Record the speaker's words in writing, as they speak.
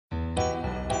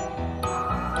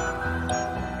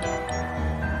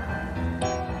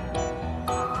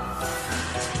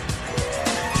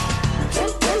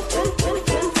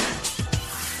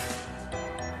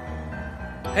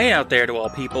Hey out there to all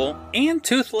people and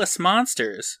toothless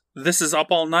monsters. This is Up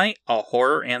All Night, a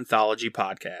horror anthology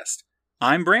podcast.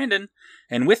 I'm Brandon,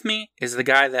 and with me is the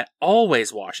guy that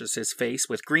always washes his face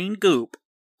with green goop,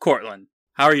 Cortland.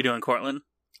 How are you doing, Cortland?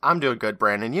 I'm doing good,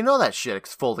 Brandon. You know that shit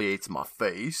exfoliates my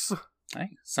face.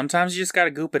 Hey, sometimes you just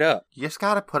gotta goop it up. You just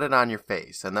gotta put it on your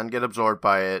face and then get absorbed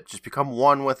by it. Just become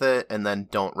one with it and then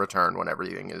don't return when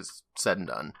everything is said and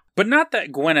done. But not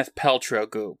that Gwyneth Paltrow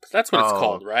goop. That's what it's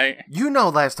called, right? You know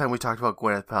last time we talked about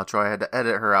Gwyneth Paltrow, I had to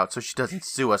edit her out so she doesn't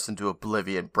sue us into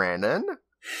oblivion, Brandon.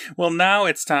 Well, now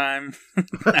it's time.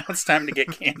 Now it's time to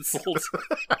get canceled.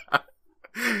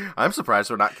 I'm surprised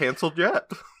we're not canceled yet.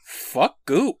 Fuck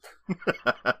goop.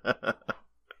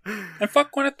 And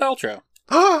fuck Gwyneth Paltrow.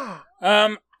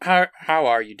 How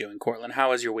are you doing, Cortland?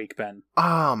 How has your week been?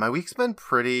 Oh, my week's been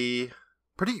pretty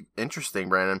interesting,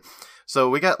 Brandon. So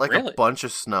we got a bunch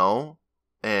of snow,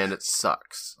 and it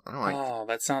sucks. I don't like. Oh,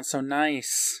 that sounds so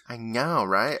nice. I know,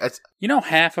 right? You know,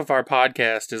 half of our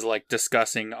podcast is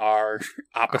discussing our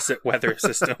opposite weather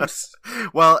systems.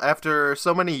 Well, after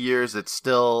so many years, it's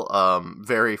still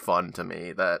very fun to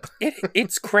me that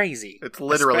it's crazy. It's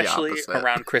literally especially opposite.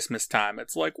 Around Christmas time.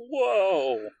 It's like,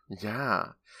 whoa.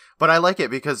 Yeah. But I like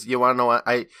it because you want to know what?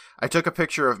 I took a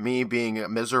picture of me being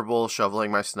miserable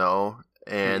shoveling my snow,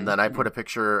 and then I put a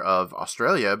picture of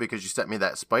Australia because you sent me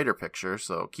that spider picture,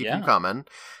 so keep them coming.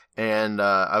 And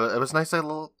it was nice, a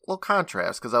little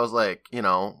contrast, because I was like,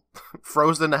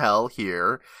 frozen to hell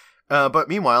here. But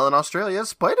meanwhile, in Australia,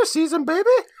 spider season, baby!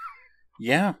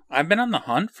 Yeah, I've been on the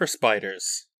hunt for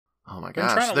spiders. Oh my Been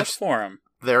gosh. trying to look for them.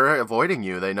 They're avoiding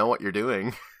you. They know what you're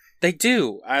doing. They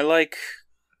do.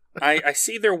 I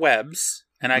see their webs,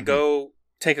 and I go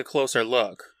take a closer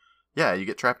look. Yeah, you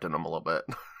get trapped in them a little bit.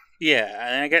 Yeah,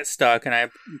 and I get stuck, and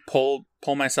I pull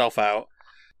myself out.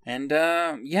 And,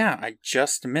 I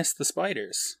just missed the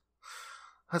spiders.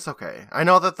 That's okay. I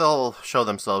know that they'll show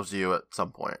themselves to you at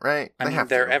some point, right?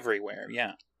 They're everywhere,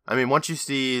 yeah. I mean, once you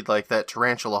see, that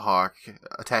tarantula hawk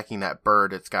attacking that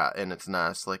bird it's got in its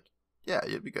nest,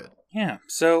 you'd be good. Yeah,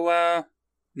 so,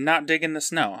 not digging the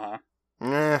snow, huh?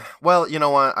 Well, you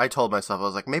know what? I told myself, I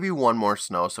was like, maybe one more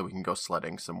snow so we can go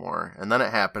sledding some more. And then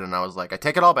it happened, and I was like, I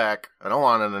take it all back. I don't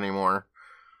want it anymore.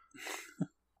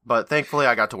 But thankfully,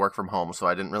 I got to work from home, so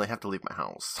I didn't really have to leave my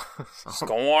house.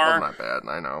 Score! Not bad,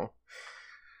 I know.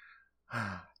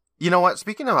 You know what?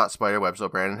 Speaking about spider webs, though,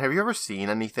 Brandon, have you ever seen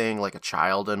anything like a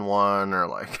child in one,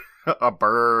 or a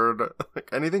bird?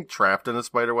 Anything trapped in a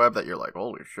spider web that you're like,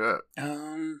 holy shit?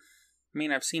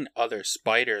 I've seen other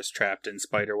spiders trapped in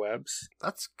spider webs.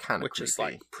 That's kind of creepy.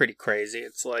 Which is, pretty crazy.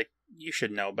 It's you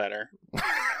should know better.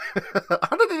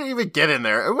 How did it even get in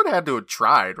there? It would have had to have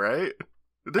tried, right?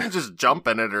 It didn't just jump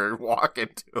in it or walk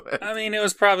into it. It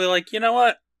was probably you know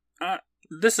what?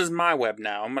 This is my web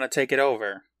now. I'm going to take it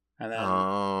over. And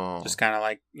then just kind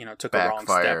of took a wrong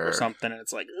step or something. And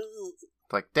it's like, ugh.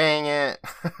 It's dang it.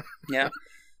 Yeah.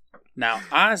 Now,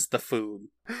 I's the food.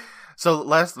 So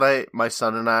last night, my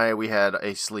son and I, we had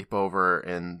a sleepover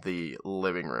in the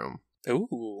living room.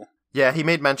 Ooh. Yeah, he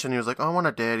made mention, he was like, oh, I want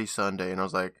a daddy Sunday. And I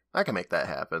was like, I can make that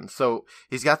happen. So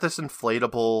he's got this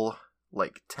inflatable,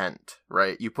 tent,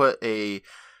 right? You put a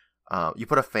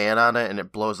fan on it and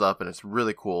it blows up and it's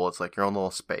really cool. It's your own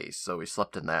little space. So we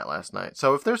slept in that last night.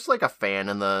 So if there's a fan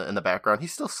in the background,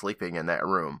 he's still sleeping in that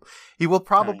room. He will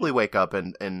probably wake up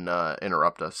and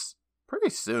interrupt us pretty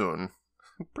soon.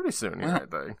 Pretty soon, I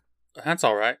think. That's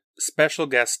all right. Special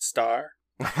guest star.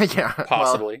 Yeah.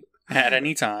 Possibly. At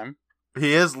any time.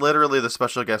 He is literally the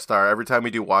special guest star every time we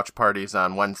do watch parties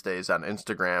on Wednesdays on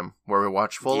Instagram, where we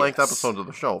watch full-length episodes of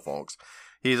the show, folks.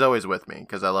 He's always with me,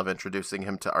 because I love introducing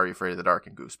him to Are You Afraid of the Dark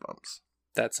and Goosebumps.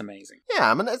 That's amazing.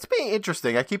 Yeah, it's being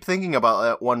interesting. I keep thinking about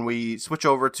that when we switch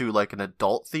over to, an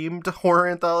adult-themed horror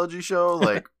anthology show,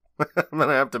 I'm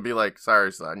gonna have to be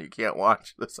sorry, son, you can't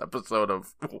watch this episode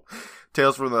of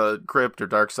Tales from the Crypt or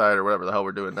Dark Side or whatever the hell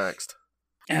we're doing next.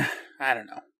 I don't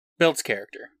know. Builds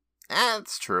character.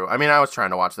 That's true. I was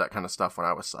trying to watch that kind of stuff when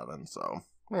I was 7, so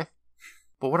meh.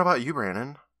 But what about you,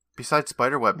 Brandon? Besides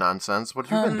spiderweb nonsense, what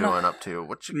have you been doing up to?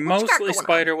 Mostly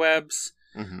spiderwebs,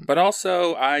 but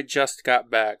also I just got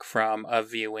back from a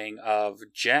viewing of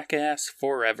Jackass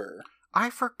Forever. I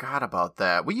forgot about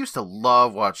that. We used to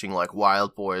love watching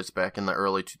Wild Boys back in the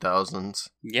early 2000s.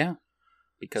 Yeah,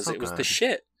 because it was the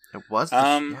shit. It was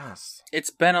the shit, yes. It's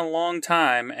been a long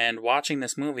time, and watching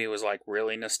this movie was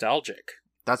really nostalgic.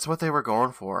 That's what they were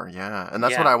going for, yeah. And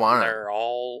that's what I wanted. They're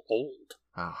all old.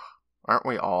 Oh, aren't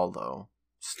we all, though?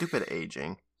 Stupid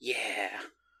aging. Yeah.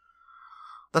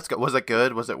 That's good. Was it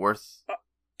good? Was it worth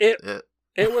it?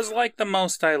 It was like the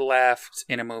most I laughed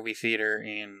in a movie theater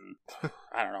in,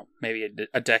 I don't know, maybe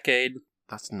a decade.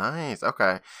 That's nice.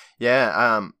 Okay.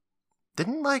 Yeah,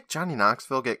 didn't, like, Johnny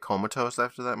Knoxville get comatose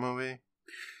after that movie?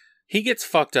 He gets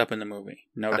fucked up in the movie,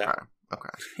 no doubt. Okay.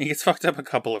 He gets fucked up a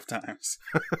couple of times.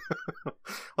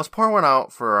 Let's pour one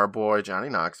out for our boy, Johnny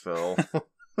Knoxville.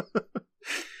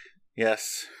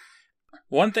 Yes.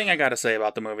 One thing I gotta say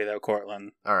about the movie, though,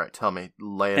 Cortland. All right, tell me.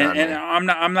 Lay it on me. And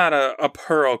I'm not a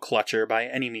pearl clutcher by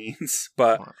any means,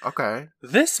 but okay.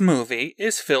 This movie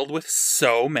is filled with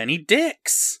so many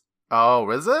dicks. Oh,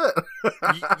 is it?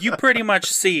 You pretty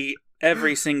much see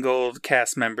every single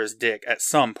cast member's dick at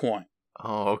some point.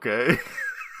 Oh, okay.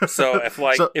 So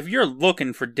if you're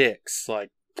looking for dicks, like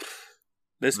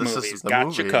this movie's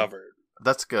got you covered.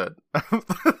 That's good.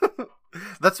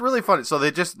 That's really funny. So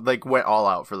they just like went all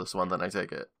out for this one, then I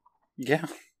take it. Yeah.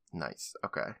 Nice.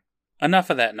 Okay. Enough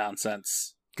of that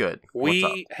nonsense. Good.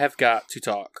 We have got to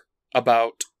talk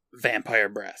about Vampire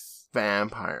Breath.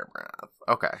 Vampire Breath.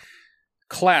 Okay.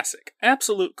 Classic.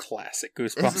 Absolute classic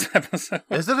Goosebumps episode.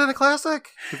 Is it a classic?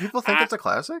 Do people think it's a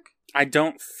classic? I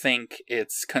don't think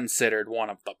it's considered one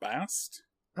of the best.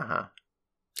 Uh-huh.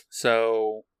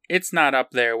 So it's not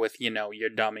up there with, your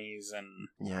dummies and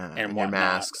and your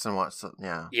masks and what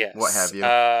yes. what have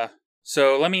you.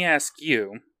 So let me ask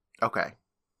you. Okay.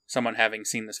 Someone having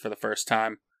seen this for the first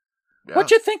time. Yeah.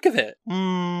 What'd you think of it?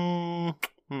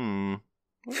 It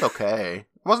was okay.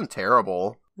 It wasn't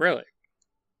terrible. Really?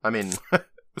 I mean, it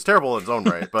was terrible in its own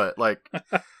right, but like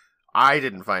I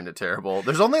didn't find it terrible.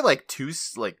 There's only like 2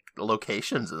 like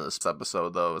locations in this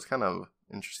episode though. It's kind of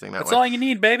interesting That's all you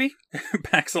need, baby.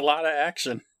 Packs a lot of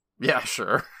action. Yeah,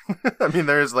 sure. I mean,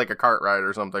 there's like a cart ride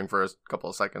or something for a couple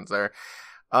of seconds there.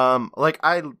 Like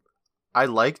I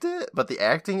liked it, but the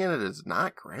acting in it is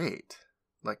not great.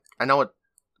 Like I know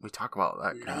we talk about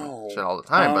that kind of shit all the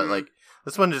time, but like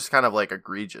this one just kind of like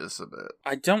egregious a bit.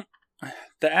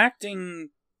 The acting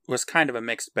was kind of a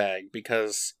mixed bag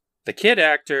because the kid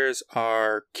actors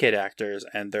are kid actors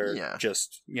and they're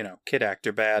just, kid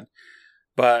actor bad.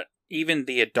 But even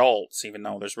the adults, even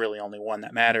though there's really only one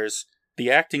that matters, the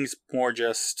acting's more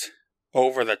just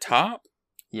over the top.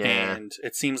 Yeah. And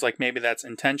it seems like maybe that's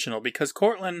intentional because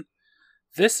Cortland,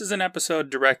 this is an episode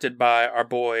directed by our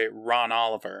boy Ron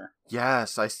Oliver.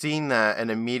 Yes, I seen that and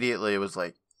immediately it was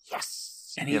like,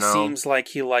 yes. And he seems like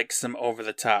he likes some over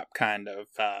the top kind of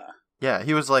Yeah,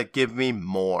 he was like, give me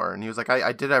more. And he was like,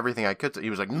 I did everything I could. He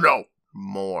was like, no,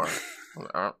 more.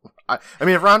 I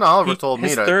mean, if Ron Oliver told me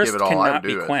to give it all, I would do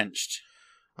it. His thirst cannot be quenched.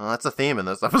 Well, that's a theme in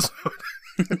this episode.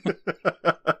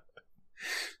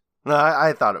 No,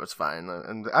 I thought it was fine.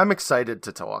 And I'm excited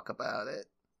to talk about it.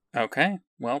 Okay,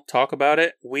 well, talk about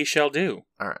it we shall do.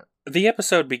 All right. The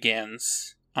episode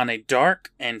begins on a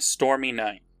dark and stormy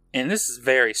night. And this is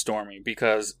very stormy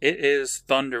because it is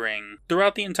thundering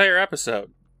throughout the entire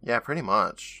episode. Yeah, pretty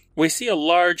much. We see a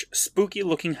large,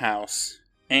 spooky-looking house,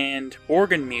 and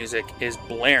organ music is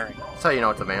blaring. That's how you know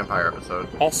it's a vampire episode.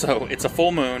 Also, it's a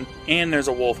full moon, and there's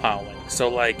a wolf howling. So,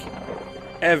 like,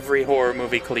 every horror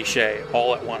movie cliche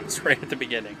all at once, right at the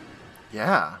beginning.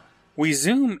 Yeah. We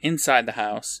zoom inside the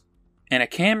house, and a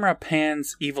camera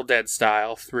pans Evil Dead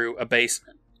style through a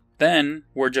basement. Then,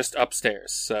 we're just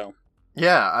upstairs, so...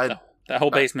 Yeah, that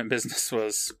whole basement business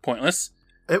was pointless.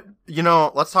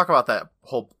 Let's talk about that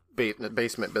whole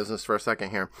basement business for a second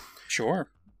here. Sure.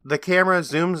 The camera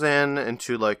zooms in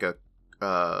into like a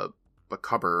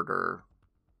cupboard or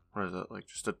what is it? Like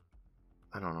just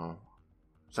I don't know.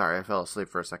 Sorry, I fell asleep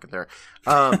for a second there.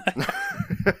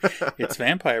 It's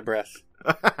vampire breath.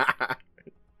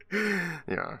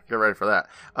 Yeah, get ready for that.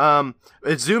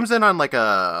 It zooms in on like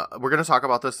we're going to talk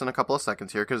about this in a couple of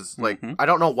seconds here because like I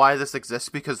don't know why this exists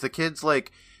because the kids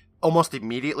like almost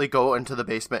immediately go into the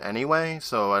basement anyway.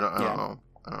 So I don't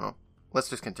know. Let's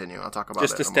just continue. I'll talk about it.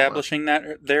 Just establishing that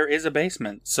there is a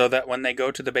basement so that when they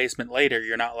go to the basement later,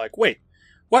 you're not like, wait,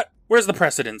 what? Where's the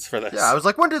precedence for this? Yeah, I was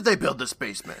like, when did they build this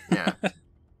basement? Yeah.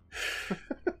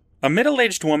 A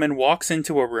middle-aged woman walks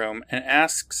into a room and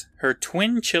asks her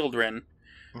twin children,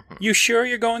 "You sure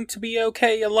you're going to be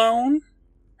okay alone?"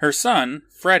 Her son,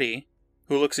 Freddie,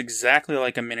 who looks exactly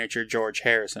like a miniature George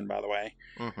Harrison, by the way,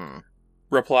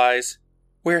 replies,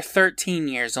 "We're 13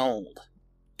 years old."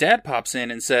 Dad pops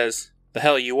in and says, "The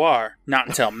hell you are, not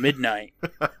until midnight."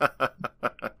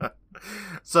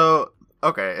 So,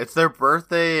 okay, it's their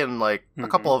birthday in like a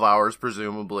couple of hours,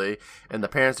 presumably, and the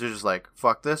parents are just like,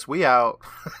 fuck this, we out.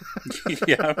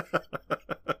 Yeah.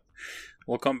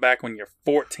 We'll come back when you're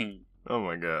 14. Oh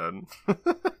my god.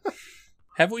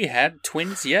 Have we had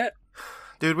twins yet?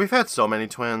 Dude, we've had so many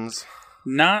twins.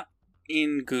 Not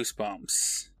in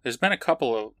Goosebumps. There's been a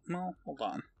couple of... Well, hold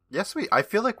on. Yes, I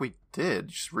feel like we did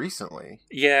just recently.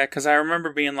 Yeah, because I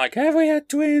remember being like, have we had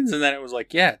twins? And then it was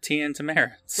like, yeah, Tia and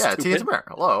Tamara. Yeah, Tia and Tamara.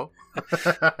 Hello.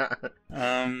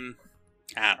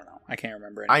 I don't know. I can't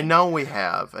remember anything. I know we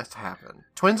have. It's happened.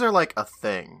 Twins are like a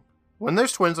thing. When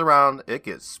there's twins around, it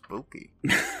gets spooky.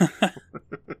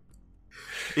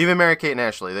 Even Mary-Kate and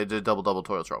Ashley, they did double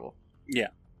toil trouble. Yeah.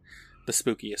 The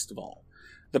spookiest of all.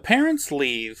 The parents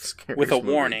leave Scariest with a movie.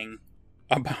 warning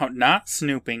about not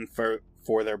snooping for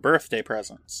their birthday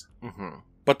presents. Mm-hmm.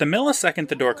 But the millisecond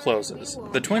the door closes,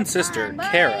 the twin sister,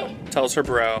 Kara, tells her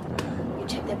bro, You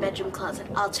check the bedroom closet,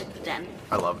 I'll check the den.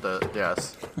 I loved it,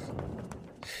 yes.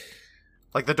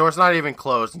 Like, the door's not even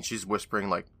closed, and she's whispering,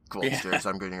 like, go upstairs,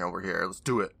 I'm getting over here, let's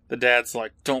do it. the dad's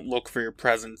like, don't look for your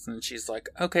presents. And she's like,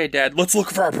 okay, Dad, let's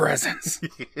look for our presents.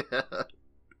 Yeah.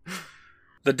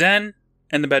 The den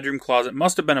and the bedroom closet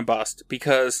must have been a bust,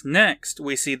 because next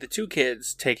we see the two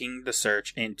kids taking the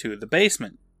search into the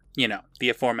basement. You know, the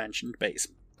aforementioned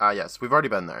basement. Yes, we've already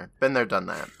been there. Been there, done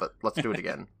that, but let's do it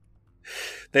again.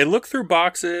 They look through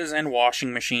boxes and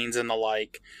washing machines and the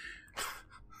like.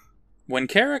 When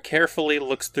Kara carefully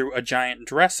looks through a giant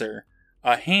dresser,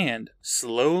 a hand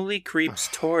slowly creeps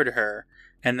toward her,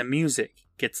 and the music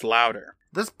gets louder.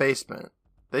 This basement,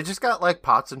 they just got, like,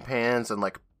 pots and pans and,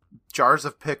 like, jars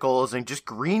of pickles and just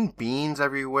green beans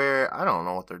everywhere. I don't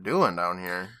know what they're doing down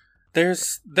here.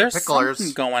 There's Picklers.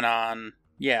 something going on.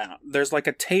 Yeah, there's like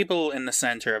a table in the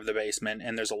center of the basement,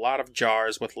 and there's a lot of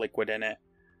jars with liquid in it.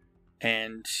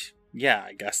 And yeah,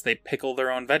 I guess they pickle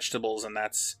their own vegetables, and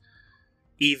that's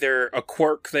either a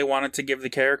quirk they wanted to give the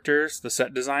characters, the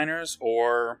set designers,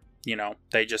 or, you know,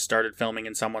 they just started filming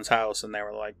in someone's house, and they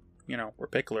were like, you know, we're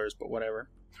picklers, but whatever.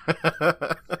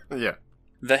 Yeah.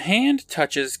 The hand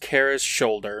touches Kara's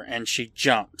shoulder, and she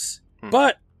jumps.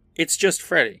 But it's just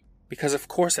Freddy. Because of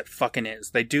course it fucking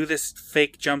is. They do this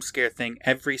fake jump scare thing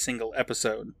every single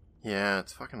episode. Yeah,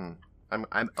 it's fucking...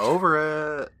 I'm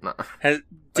over it. No.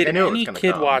 Did I knew it was any gonna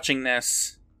kid come. watching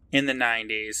this in the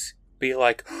 90s be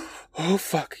like, oh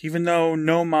fuck, even though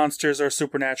no monsters or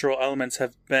supernatural elements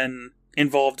have been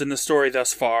involved in the story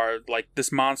thus far, like, this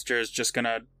monster is just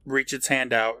gonna reach its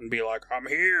hand out and be like, I'm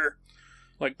here.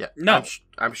 Like, Yeah, no.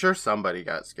 I'm sure somebody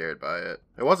got scared by it.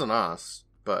 It wasn't us,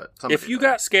 but somebody If you did.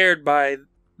 got scared by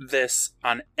this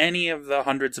on any of the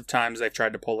hundreds of times they've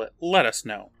tried to pull it, let us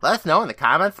know. Let us know in the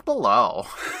comments below.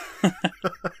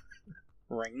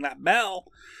 Ring that bell.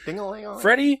 Ding-a-ling-a.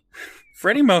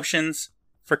 Freddy motions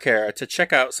for Kara to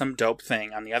check out some dope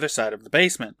thing on the other side of the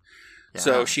basement.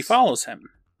 So Yes. she follows him.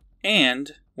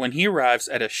 And when he arrives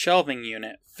at a shelving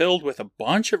unit filled with a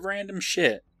bunch of random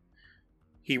shit,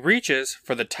 he reaches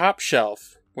for the top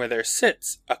shelf where there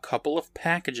sits a couple of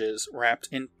packages wrapped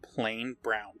in plain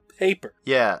brown paper.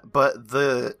 Yeah, but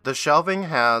the shelving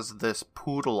has this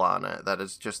poodle on it that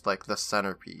is just like the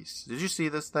centerpiece. Did you see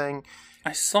this thing?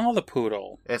 I saw the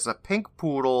poodle. It's a pink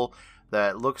poodle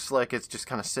that looks like it's just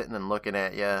kind of sitting and looking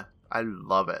at you. I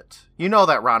love it. You know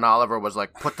that Ron Oliver was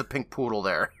like, put the pink poodle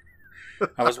there.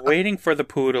 I was waiting for the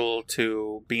poodle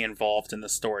to be involved in the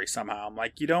story somehow. I'm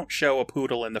like, you don't show a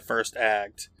poodle in the first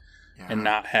act and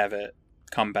not have it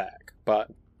come back. But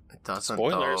it doesn't.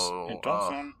 spoilers, though. it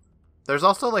doesn't. There's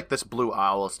also like this blue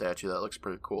owl statue that looks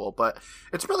pretty cool, but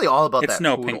it's really all about It's that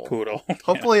no poodle. pink poodle.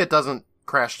 Hopefully it doesn't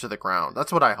crash to the ground.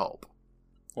 That's what I hope.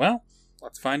 Well,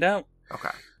 let's find out. Okay.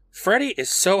 Freddy is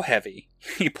so heavy,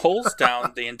 he pulls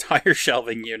down the entire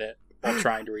shelving unit while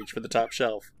trying to reach for the top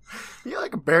shelf. He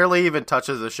like barely even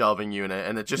touches the shelving unit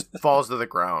and it just falls to the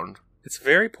ground. It's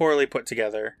very poorly put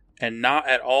together and not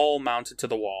at all mounted to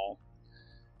the wall.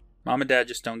 Mom and Dad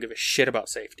just don't give a shit about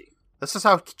safety. This is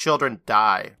how children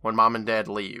die when mom and dad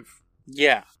leave.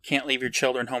 Yeah, can't leave your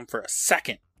children home for a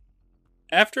second.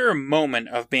 After a moment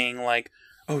of being like,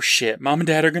 oh shit, Mom and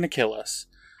Dad are gonna kill us,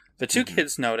 the two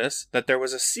kids notice that there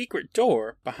was a secret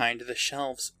door behind the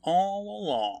shelves all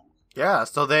along. Yeah,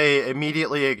 so they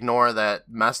immediately ignore that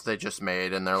mess they just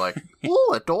made and they're like,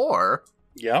 ooh, a door.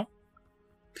 Yeah.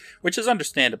 Which is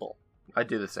understandable. I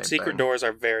do the same thing. Secret doors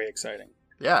are very exciting.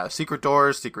 Yeah, secret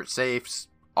doors, secret safes,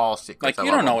 all secrets. Like, I you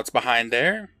love don't know them. what's behind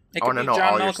there. It I could wanna be know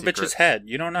John all your Malkovich's secrets. head.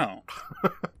 You don't know.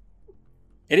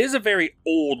 It is a very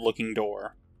old-looking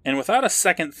door. And without a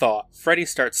second thought, Freddy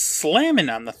starts slamming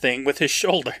on the thing with his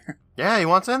shoulder. Yeah, he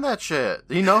wants in that shit.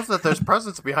 He knows that there's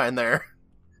presents behind there.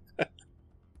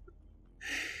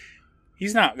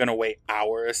 He's not going to wait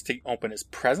hours to open his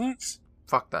presents.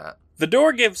 Fuck that. The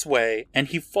door gives way, and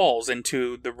he falls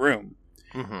into the room.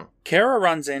 Mm-hmm. Kara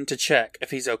runs in to check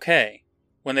if he's okay.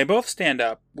 When they both stand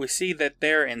up, we see that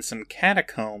they're in some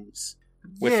catacombs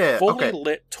with fully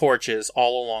lit torches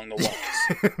all along the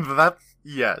walls.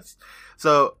 Yes.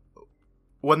 So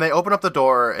when they open up the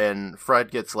door and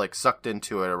Fred gets like sucked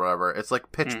into it or whatever, it's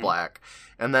like pitch black.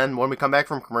 And then when we come back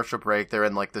from commercial break, they're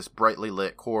in like this brightly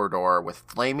lit corridor with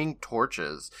flaming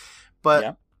torches.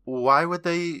 But why would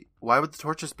the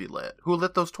torches be lit? Who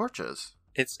lit those torches?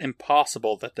 It's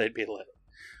impossible that they'd be lit.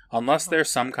 Unless there's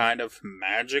some kind of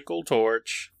magical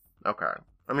torch. Okay.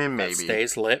 I mean, maybe. That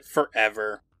stays lit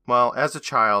forever. Well, as a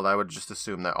child, I would just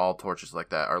assume that all torches like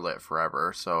that are lit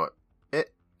forever, so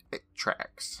it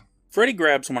tracks. Freddy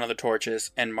grabs one of the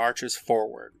torches and marches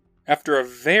forward. After a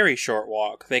very short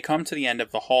walk, they come to the end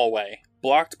of the hallway,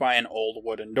 blocked by an old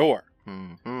wooden door.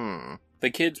 Mm-hmm. The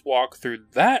kids walk through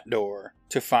that door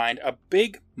to find a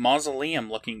big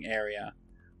mausoleum-looking area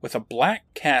with a black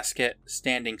casket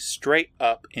standing straight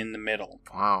up in the middle.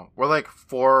 Wow. We're like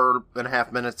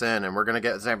 4.5 minutes in, and we're going to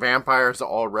get vampires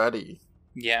already.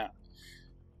 Yeah.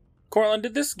 Cortland,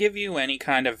 did this give you any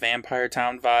kind of Vampire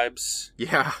Town vibes?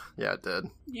 Yeah, it did.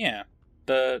 Yeah.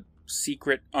 The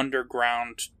secret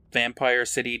underground Vampire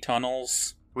City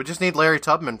tunnels. We just need Larry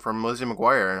Tubman from Lizzie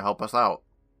McGuire to help us out.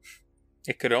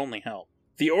 It could only help.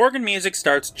 The organ music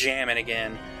starts jamming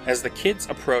again as the kids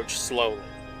approach slowly.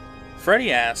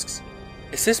 Freddy asks,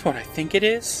 "Is this what I think it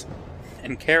is?"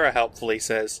 And Kara helpfully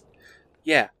says,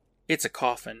 "Yeah, it's a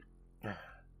coffin."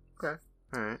 Okay,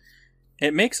 alright.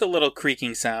 It makes a little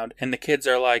creaking sound, and the kids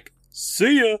are like,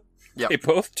 "See ya!" Yep. They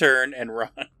both turn and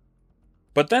run.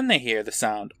 But then they hear the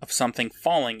sound of something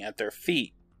falling at their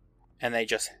feet, and they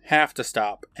just have to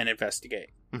stop and investigate.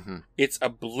 Mm-hmm. It's a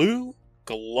blue,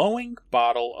 glowing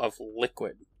bottle of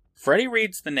liquid. Freddy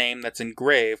reads the name that's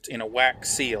engraved in a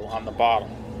wax seal on the bottle.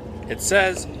 It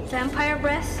says, Vampire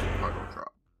breath?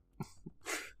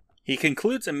 He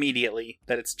concludes immediately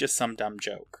that it's just some dumb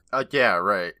joke. Yeah,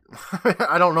 right.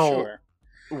 I don't know Sure.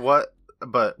 what,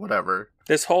 but whatever.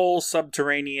 This whole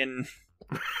subterranean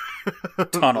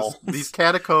tunnel. These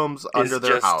catacombs under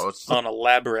their house. An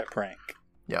elaborate prank.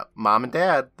 Yeah, Mom and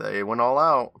Dad, they went all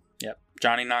out. Yep.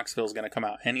 Johnny Knoxville's going to come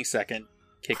out any second,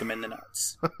 kick him in the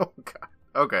nuts. Oh, God.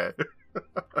 Okay.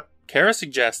 Kara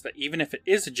suggests that even if it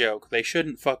is a joke, they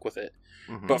shouldn't fuck with it.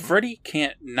 Mm-hmm. But Freddy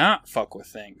can't not fuck with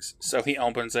things, so he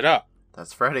opens it up.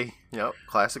 That's Freddy. Yep,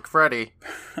 classic Freddy.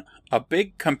 A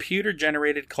big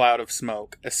computer-generated cloud of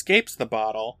smoke escapes the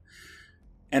bottle,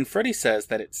 and Freddy says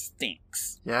that it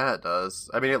stinks. Yeah, it does.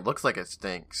 I mean, it looks like it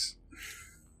stinks.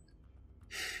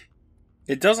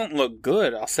 It doesn't look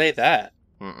good, I'll say that.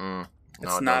 Mm-mm. No,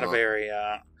 It's it not doesn't. a very,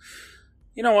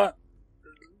 You know what?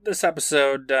 This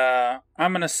episode, I'm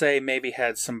gonna say maybe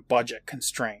had some budget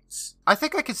constraints. I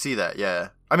think I could see that, yeah.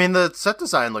 I mean, the set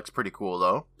design looks pretty cool,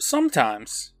 though.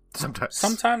 Sometimes. Sometimes.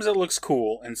 Sometimes it looks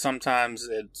cool, and sometimes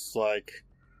it's like,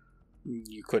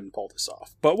 you couldn't pull this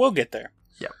off. But we'll get there.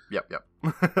 Yep.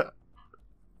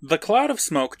 The cloud of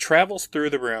smoke travels through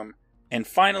the room, and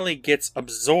finally gets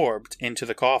absorbed into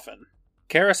the coffin.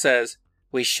 Kara says,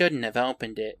 "We shouldn't have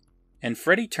opened it." And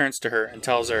Freddy turns to her and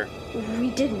tells her,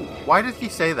 We didn't. Why did he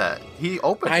say that? He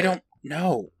opened it. I don't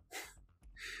know.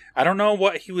 I don't know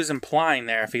what he was implying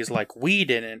there. If he's like, we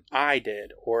didn't, I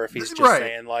did. Or if he's just Right.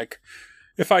 saying, like,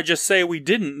 if I just say we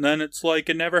didn't, then it's like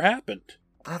it never happened.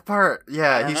 That part,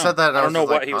 yeah, he said that. And I don't know was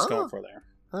what like, he was huh? going for there.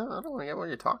 I don't get what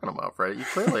you're talking about, Freddy. You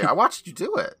clearly, I watched you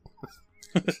do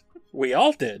it. We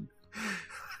all did.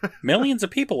 Millions of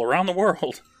people around the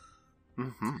world.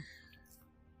 Mm-hmm.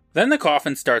 Then the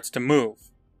coffin starts to move.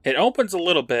 It opens a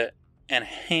little bit, and a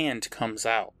hand comes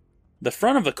out. The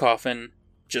front of the coffin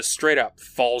just straight up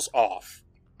falls off.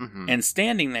 Mm-hmm. And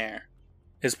standing there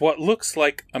is what looks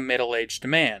like a middle-aged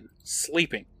man,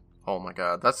 sleeping. Oh my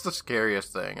God, that's the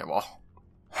scariest thing of all.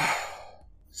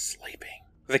 Sleeping.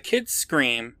 The kids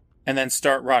scream, and then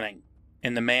start running,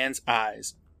 and the man's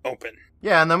eyes open.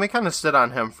 Yeah, and then we kind of sit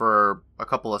on him for a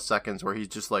couple of seconds where he's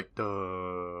just like,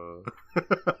 duh.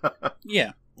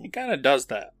 Yeah, he kind of does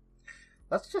that.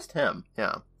 That's just him,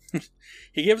 yeah.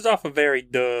 He gives off a very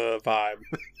duh vibe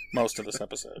most of this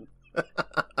episode.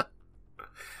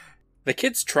 The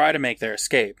kids try to make their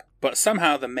escape, but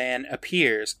somehow the man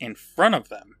appears in front of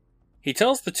them. He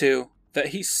tells the two that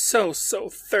he's so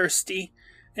thirsty,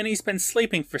 and he's been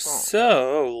sleeping for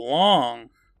so long.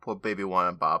 Poor baby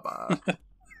wanted Baba.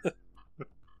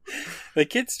 The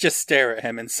kids just stare at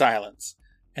him in silence,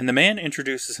 and the man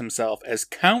introduces himself as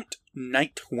Count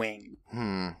Nightwing.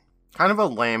 Kind of a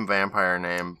lame vampire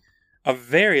name. A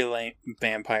very lame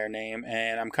vampire name,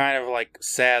 and I'm kind of like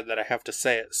sad that I have to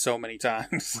say it so many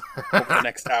times over the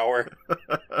next hour.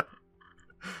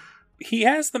 He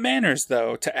has the manners,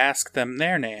 though, to ask them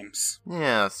their names.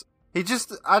 Yes.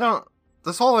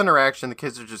 This whole interaction, the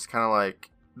kids are just kind of like,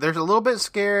 they're a little bit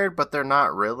scared, but they're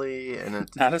not really, and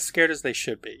it's... Not as scared as they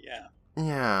should be, yeah.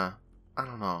 Yeah. I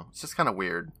don't know. It's just kind of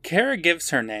weird. Kara gives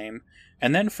her name,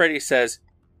 and then Freddy says,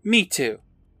 "Me too."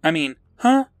 I mean,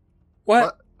 huh?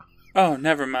 What? Oh,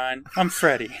 never mind. I'm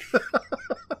Freddy.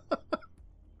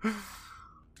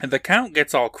 And the Count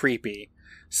gets all creepy,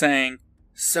 saying,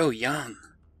 "So young,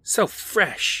 so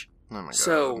fresh, Oh my god.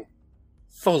 so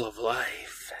full of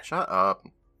life." Shut up.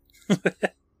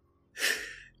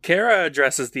 Kara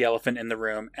addresses the elephant in the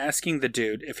room, asking the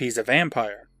dude if he's a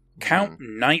vampire. Count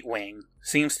Nightwing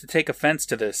seems to take offense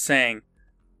to this, saying,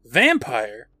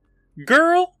 "Vampire?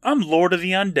 Girl, I'm Lord of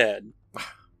the Undead."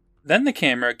 Then the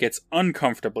camera gets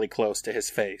uncomfortably close to his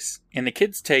face, and the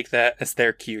kids take that as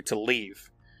their cue to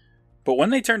leave. But when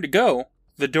they turn to go,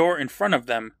 the door in front of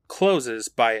them closes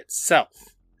by itself.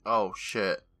 Oh,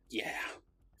 shit. Yeah.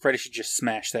 Freddy should just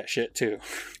smash that shit, too.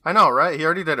 I know, right? He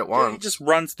already did it once. Yeah, he just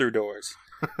runs through doors.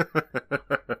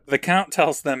 The Count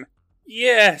tells them,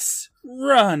 "Yes,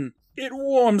 run. It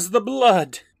warms the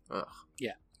blood." Ugh.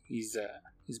 Yeah, he's a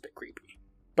bit creepy.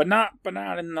 But not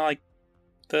in, like,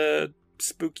 the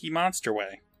spooky monster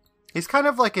way. He's kind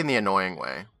of like in the annoying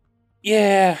way.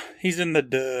 Yeah, he's in the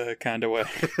duh kind of way.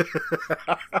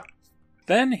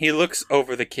 Then he looks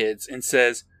over the kids and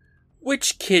says,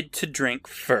 "Which kid to drink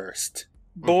first?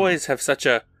 Boys have such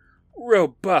a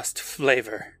robust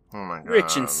flavor, Oh my god.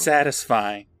 rich and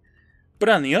satisfying. But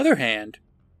on the other hand,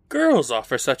 girls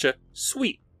offer such a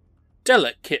sweet,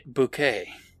 delicate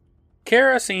bouquet."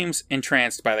 Kara seems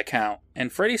entranced by the Count,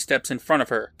 and Freddy steps in front of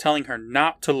her, telling her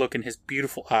not to look in his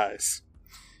beautiful eyes.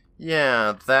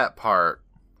 Yeah, that part.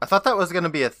 I thought that was going to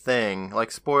be a thing.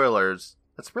 Like, spoilers.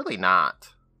 It's really not.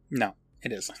 No,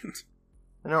 it isn't.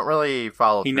 I don't really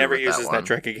follow He through never with uses that that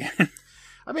trick again.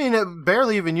 I mean, it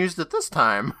barely even used it this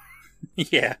time.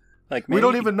 Yeah. Like, We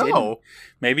don't maybe even he didn't. know.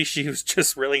 Maybe she was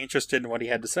just really interested in what he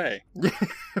had to say.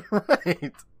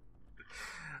 Right.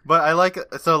 But I like,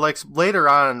 so like later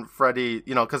on, Freddy,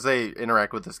 you know, because they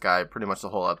interact with this guy pretty much the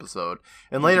whole episode.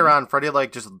 And later on, Freddy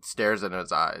like just stares into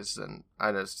his eyes and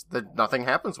nothing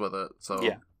happens with it. So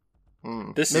Yeah.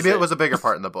 Maybe it was a bigger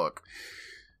part in the book.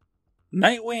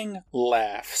 Nightwing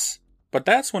laughs, but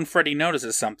that's when Freddy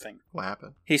notices something. What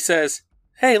happened? He says,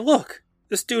 "Hey, look,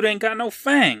 this dude ain't got no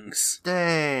fangs."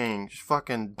 Dang, just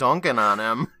fucking dunking on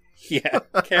him. Yeah,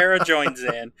 Kara joins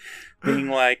in, being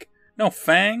like, "No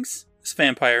fangs? This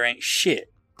vampire ain't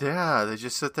shit." Yeah, they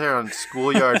just sit there and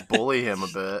schoolyard bully him a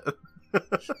bit.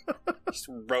 Just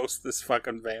roast this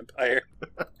fucking vampire.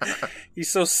 He's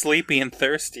so sleepy and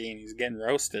thirsty, and he's getting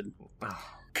roasted.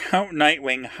 Count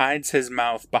Nightwing hides his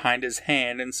mouth behind his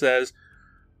hand and says,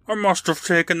 "I must have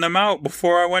taken them out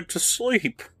before I went to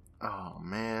sleep." Oh,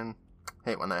 man.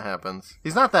 Hate when that happens.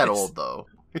 He's not that old, though.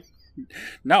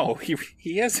 No,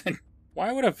 he isn't.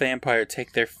 Why would a vampire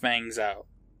take their fangs out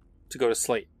to go to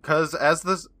sleep? Because as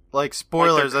this, like,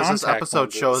 spoilers, Like as this contact episode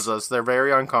lenses. shows us, they're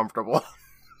very uncomfortable.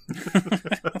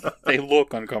 They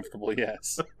look uncomfortable,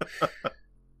 yes.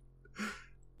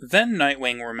 Then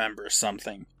Nightwing remembers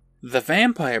something. The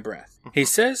vampire breath. He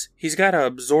says he's got to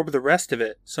absorb the rest of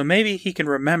it, so maybe he can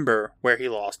remember where he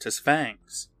lost his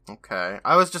fangs. Okay.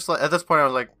 I was just like, at this point, I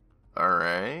was like,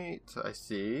 alright, I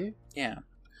see. Yeah.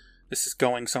 This is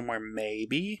going somewhere,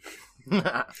 maybe.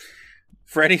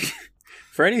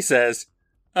 Freddy says,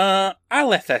 I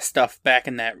left that stuff back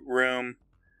in that room.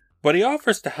 But he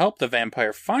offers to help the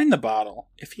vampire find the bottle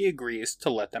if he agrees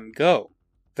to let them go.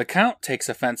 The Count takes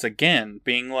offense again,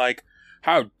 being like,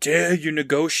 "How dare you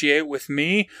negotiate with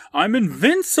me? I'm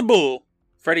invincible!"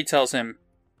 Freddy tells him,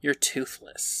 "You're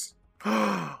toothless."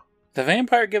 The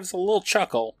vampire gives a little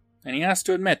chuckle, and he has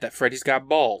to admit that Freddy's got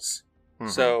balls.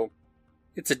 So,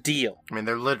 it's a deal. I mean,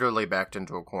 they're literally backed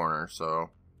into a corner,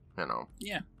 so, you know.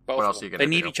 Yeah, both What of else them. are you gonna They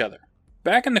need do? each other.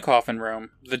 Back in the coffin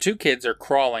room, the two kids are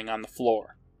crawling on the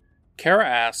floor. Kara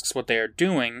asks what they are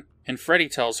doing, and Freddy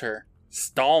tells her,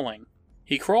 stalling.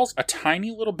 He crawls a tiny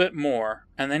little bit more,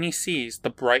 and then he sees the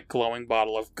bright glowing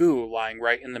bottle of goo lying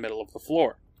right in the middle of the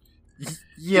floor.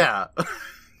 Yeah.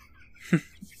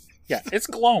 Yeah, it's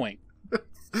glowing.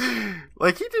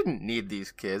 Like, he didn't need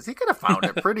these kids. He could have found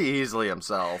it pretty easily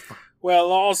himself.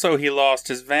 Well, also he lost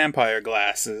his vampire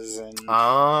glasses, and...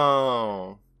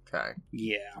 Oh. Okay.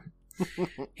 yeah.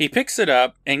 He picks it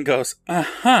up and goes,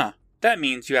 "Uh-huh. That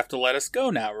means you have to let us go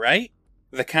now, right?"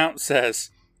 The Count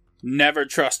says, "Never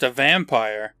trust a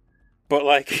vampire." But,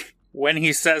 like, when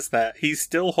he says that, he's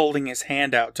still holding his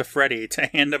hand out to Freddy to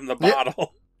hand him the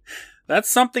bottle. That's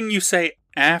something you say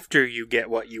after you get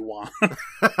what you want.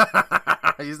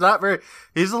 He's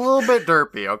a little bit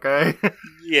derpy, okay?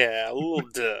 Yeah, a little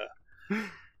duh.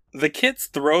 The kids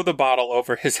throw the bottle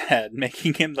over his head,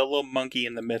 making him the little monkey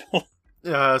in the middle.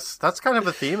 Yes, that's kind of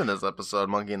a theme in this episode,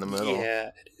 Monkey in the Middle.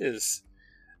 Yeah, it is.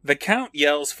 The Count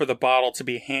yells for the bottle to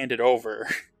be handed over,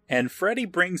 and Freddy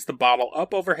brings the bottle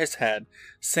up over his head,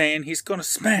 saying he's gonna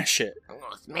smash it. I'm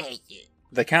gonna smash it.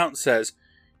 The Count says,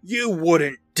 "You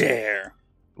wouldn't dare!"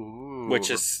 Ooh.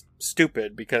 Which is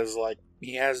stupid, because, like,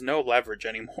 he has no leverage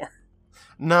anymore.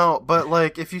 No, but,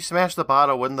 like, if you smash the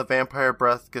bottle, wouldn't the vampire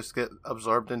breath just get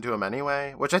absorbed into him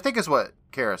anyway? Which I think is what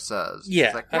Kara says.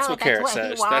 Yeah, like, that's no, what Kara what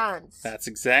says. He wants. That's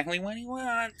exactly what he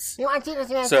wants. He wants you to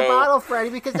smash So- the bottle, Freddy,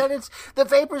 because then the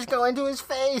vapors go into his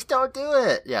face. Don't do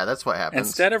it. Yeah, that's what happens.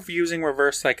 Instead of using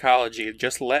reverse psychology,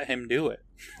 just let him do it.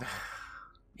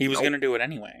 He was Nope. going to do it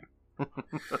anyway.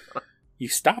 You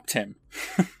stopped him.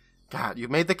 God, you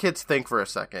made the kids think for a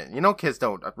second. You know kids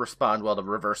don't respond well to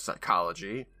reverse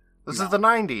psychology. This is the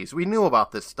 90s. We knew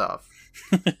about this stuff.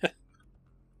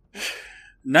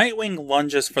 Nightwing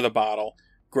lunges for the bottle,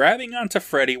 grabbing onto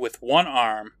Freddy with one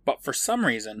arm, but for some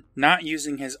reason, not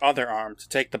using his other arm to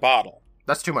take the bottle.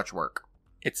 That's too much work.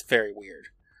 It's very weird.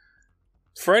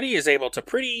 Freddy is able to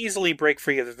pretty easily break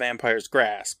free of the vampire's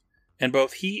grasp, and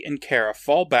both he and Kara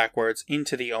fall backwards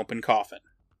into the open coffin.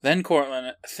 Then,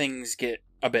 Cortland, things get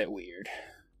a bit weird.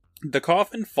 The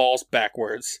coffin falls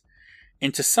backwards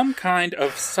into some kind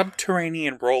of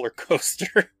subterranean roller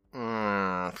coaster,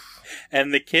 Mm.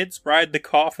 and the kids ride the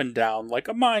coffin down like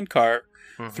a minecart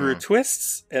through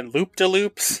twists and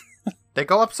loop-de-loops. They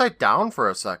go upside down for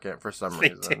a second for some They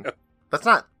reason. do.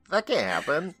 That can't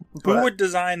happen. Who But would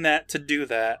design that to do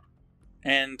that?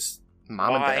 And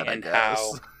Mom why and Dad,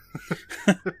 and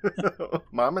I guess.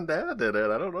 Mom and Dad did it.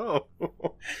 I don't know.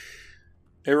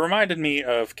 it reminded me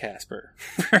of Casper.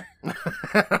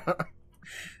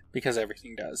 Because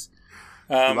everything does.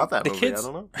 About that the movie, kids,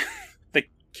 I don't know. The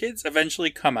kids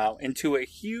eventually come out into a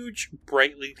huge,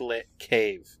 brightly lit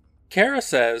cave. Kara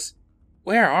says,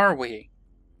 "Where are we?"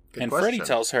 Good and question. Freddy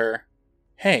tells her,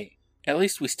 "Hey, at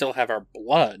least we still have our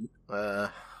blood."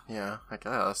 Yeah, I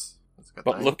guess. That's a good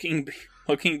But thing.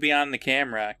 looking beyond the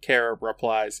camera, Kara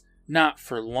replies, "Not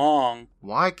for long."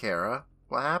 Why, Kara?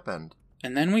 What happened?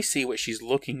 And then we see what she's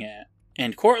looking at.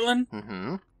 And Cortland,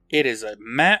 Mm-hmm. it is a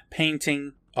matte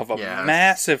painting of a Yes.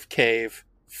 massive cave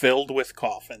filled with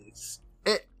coffins.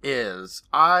 It is.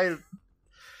 I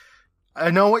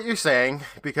know what you're saying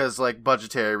because like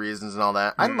budgetary reasons and all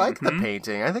that. I like the Mhm.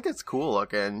 painting. I think it's cool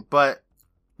looking, but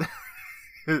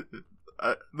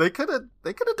they could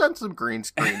have done some green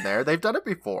screen there. They've done it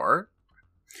before.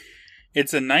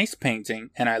 It's a nice painting,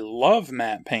 and I love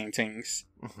matte paintings,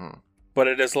 Mm-hmm. but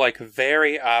it is like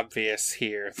very obvious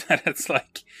here that it's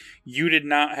like you did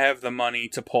not have the money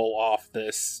to pull off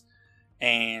this,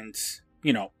 and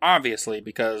obviously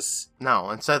because No,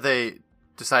 instead they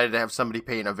decided to have somebody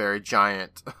paint a very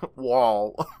giant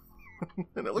wall,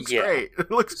 and it looks Yeah. great. It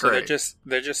looks so great.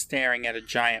 they're just staring at a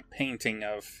giant painting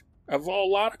of a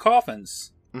lot of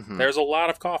coffins. Mhm. There's a lot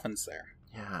of coffins there.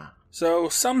 Yeah. So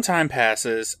some time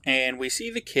passes, and we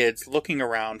see the kids looking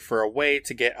around for a way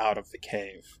to get out of the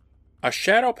cave. A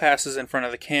shadow passes in front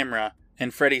of the camera,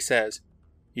 and Freddy says,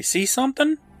 "You see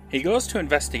something?" He goes to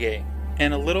investigate,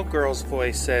 and a little girl's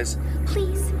voice says,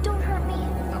 Please, don't hurt me.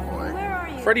 Oh boy. Where are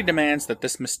you? Freddy demands that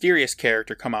this mysterious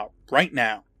character come out right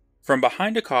now. From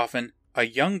behind a coffin, a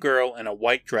young girl in a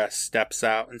white dress steps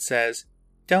out and says,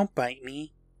 "Don't bite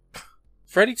me."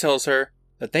 Freddy tells her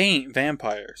that they ain't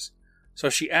vampires, so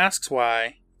she asks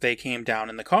why they came down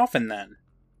in the coffin then.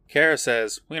 Kara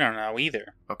says, "We don't know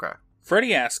either." Okay.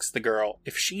 Freddy asks the girl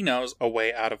if she knows a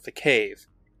way out of the cave,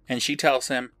 and she tells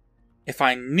him, "If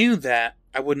I knew that,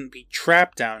 I wouldn't be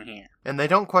trapped down here." And they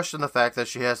don't question the fact that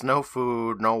she has no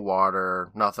food, no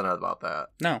water, nothing about that.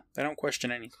 No, they don't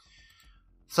question anything.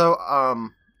 So,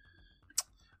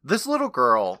 this little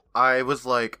girl, I was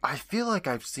like, I feel like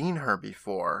I've seen her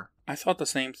before, I thought the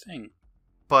same thing.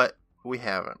 but we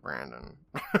haven't, Brandon.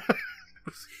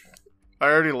 I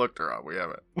already looked her up. We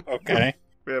haven't. Okay.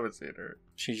 We haven't seen her.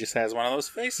 She just has one of those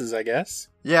faces, I guess.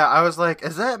 Yeah, I was like,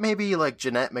 is that maybe like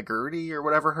Jeanette McGurdy or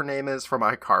whatever her name is from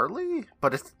iCarly?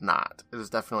 But it's not. It is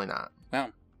definitely not.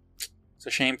 Well, it's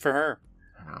a shame for her.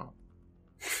 I know.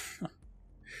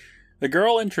 The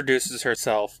girl introduces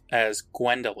herself as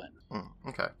Gwendolyn,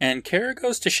 Okay. and Kara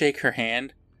goes to shake her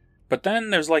hand, but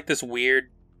then there's like this weird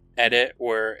edit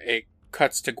where it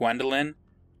cuts to Gwendolyn,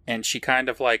 and she kind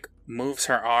of like moves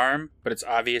her arm, but it's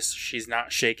obvious she's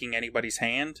not shaking anybody's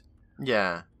hand.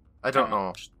 Yeah. I don't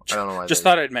know. I don't know why. Just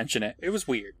thought I'd mention it. It was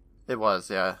weird. It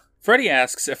was, yeah. Freddy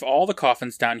asks if all the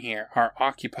coffins down here are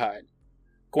occupied.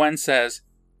 Gwen says,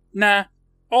 "Nah,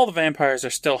 all the vampires are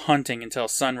still hunting until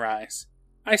sunrise.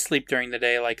 I sleep during the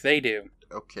day like they do."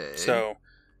 Okay. So,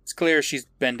 it's clear she's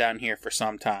been down here for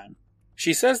some time.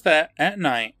 She says that at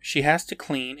night she has to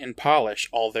clean and polish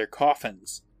all their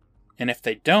coffins. And if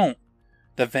they don't,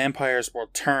 the vampires will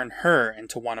turn her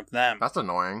into one of them. That's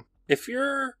annoying. If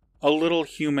you're a little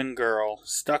human girl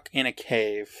stuck in a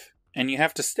cave and you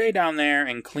have to stay down there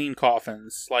and clean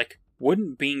coffins, like,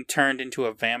 wouldn't being turned into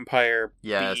a vampire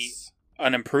be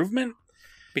an improvement?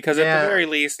 Because at the very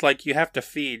least, like, you have to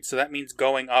feed, so that means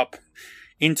going up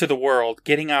into the world,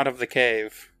 getting out of the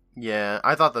cave. Yeah,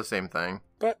 I thought the same thing.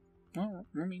 But, well,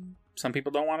 I mean, some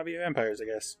people don't want to be vampires, I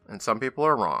guess. And some people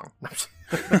are wrong.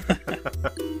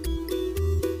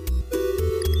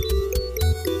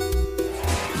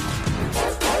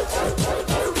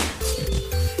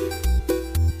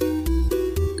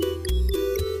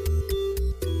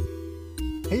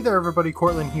 Hey there everybody,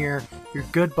 Cortland here, your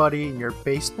good buddy and your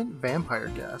basement vampire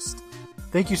guest.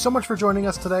 Thank you so much for joining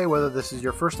us today, whether this is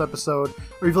your first episode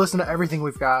or you've listened to everything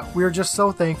we've got. We are just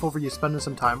so thankful for you spending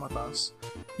some time with us.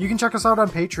 You can check us out on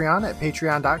Patreon at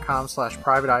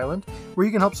patreon.com/privateisland, where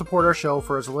you can help support our show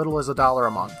for as little as $1 a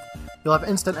month. You'll have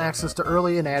instant access to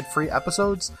early and ad-free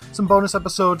episodes, some bonus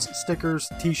episodes, stickers,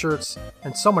 t-shirts,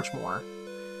 and so much more.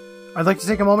 I'd like to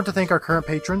take a moment to thank our current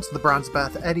patrons, the Bronze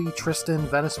Beth, Eddie, Tristan,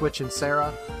 Venice Witch, and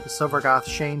Sarah, the Silver Goth,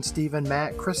 Shane, Steven,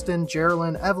 Matt, Kristen,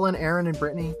 Geraldine, Evelyn, Aaron, and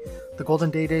Brittany, the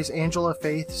Golden Day Days, Angela,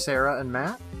 Faith, Sarah, and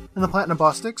Matt, and the Platinum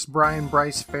Bustics, Brian,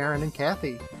 Bryce, Farron, and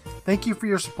Kathy. Thank you for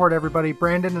your support, everybody.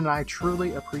 Brandon and I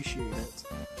truly appreciate it.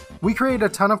 We create a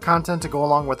ton of content to go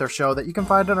along with our show that you can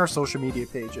find on our social media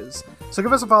pages. So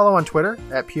give us a follow on Twitter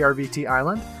at PRVT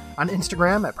Island, on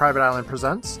Instagram at Private Island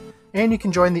Presents, and you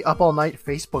can join the Up All Night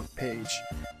Facebook page.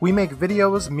 We make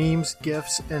videos, memes,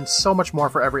 GIFs, and so much more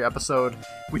for every episode.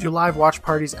 We do live watch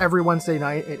parties every Wednesday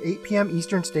night at 8 p.m.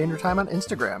 Eastern Standard Time on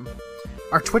Instagram.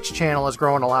 Our Twitch channel is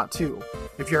growing a lot too.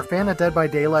 If you're a fan of Dead by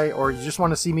Daylight or you just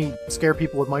want to see me scare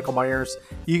people with Michael Myers,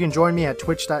 you can join me at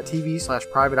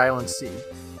twitch.tv/privateislandc.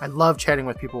 I love chatting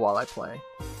with people while I play.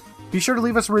 Be sure to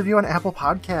leave us a review on Apple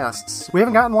Podcasts. We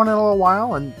haven't gotten one in a little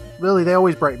while, and really, they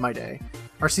always brighten my day.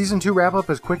 Our Season 2 wrap-up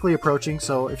is quickly approaching,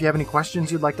 so if you have any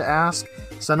questions you'd like to ask,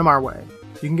 send them our way.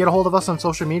 You can get a hold of us on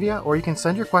social media, or you can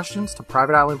send your questions to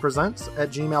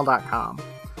privateislandpresents@gmail.com.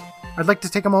 I'd like to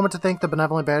take a moment to thank the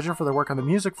Benevolent Badger for their work on the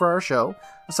music for our show,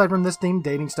 aside from this theme,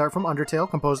 Dating Start from Undertale,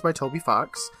 composed by Toby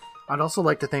Fox. I'd also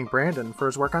like to thank Brandon for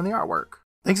his work on the artwork.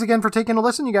 Thanks again for taking a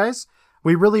listen, you guys.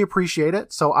 We really appreciate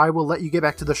it, so I will let you get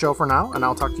back to the show for now, and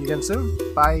I'll talk to you again soon.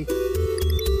 Bye.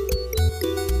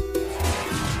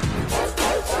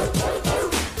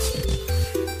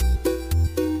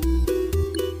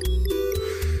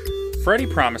 Freddy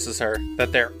promises her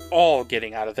that they're all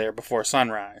getting out of there before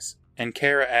sunrise, and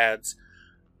Kara adds,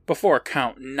 "Before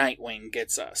Count Nightwing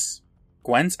gets us."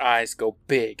 Gwen's eyes go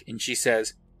big, and she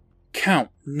says, "Count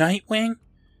Nightwing?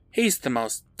 He's the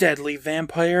most deadly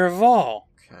vampire of all."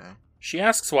 Okay. She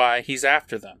asks why he's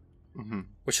after them, Mm-hmm.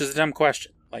 which is a dumb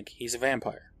question. Like, he's a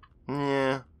vampire.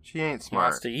 Yeah, she ain't He smart.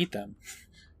 wants to eat them.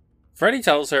 Freddy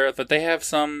tells her that they have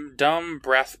some dumb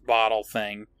breath bottle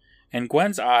thing, and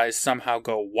Gwen's eyes somehow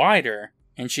go wider,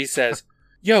 and she says,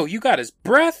 "Yo, you got his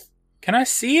breath? Can I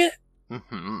see it?"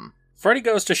 Mm-hmm. Freddy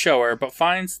goes to show her, but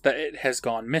finds that it has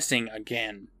gone missing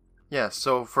again. Yeah,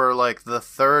 so for like the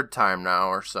third time now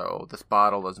or so, this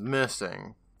bottle is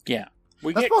missing. Yeah.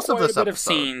 We That's get most quite of a this bit of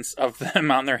episode. scenes of them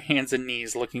on their hands and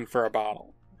knees looking for a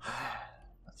bottle.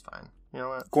 That's fine. You know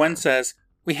what? Gwen says,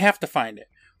 "We have to find it.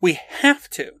 We have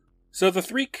to." So the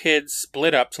three kids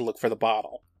split up to look for the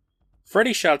bottle.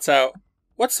 Freddy shouts out,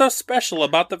 "What's so special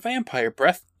about the vampire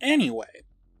breath anyway?"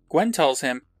 Gwen tells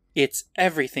him it's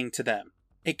everything to them.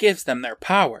 It gives them their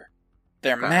power,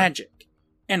 their magic,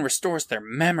 and restores their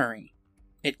memory.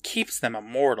 It keeps them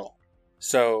immortal.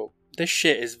 So this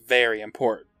shit is very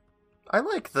important. I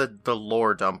like the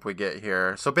lore dump we get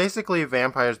here. So basically,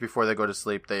 vampires, before they go to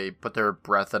sleep, they put their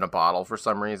breath in a bottle for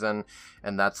some reason,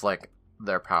 and that's like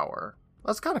their power.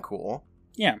 That's kind of cool.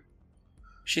 Yeah.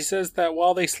 She says that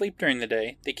while they sleep during the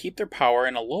day, they keep their power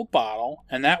in a little bottle,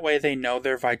 and that way they know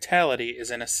their vitality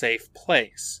is in a safe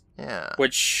place. Yeah.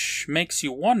 Which makes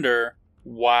you wonder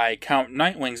why Count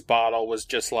Nightwing's bottle was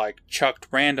just like chucked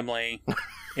randomly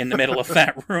in the middle of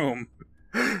that room.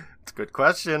 It's a good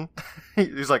question.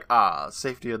 He's like,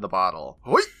 safety in the bottle.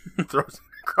 Whoosh! Throws it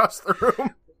across the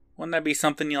room. Wouldn't that be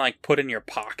something you like put in your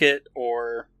pocket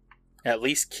or at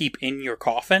least keep in your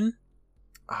coffin?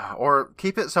 Or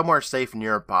keep it somewhere safe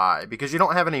nearby, because you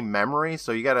don't have any memory,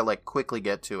 so you gotta like quickly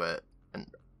get to it. And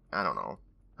I don't know.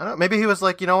 Maybe he was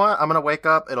like, you know what? I'm gonna wake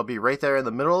up. It'll be right there in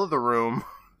the middle of the room.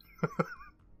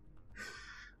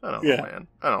 I don't know, man.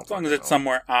 I don't. As long as it's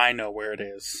somewhere I know where it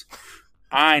is.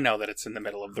 I know that it's in the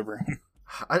middle of the room.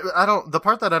 I don't. The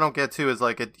part that I don't get too is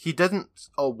like he didn't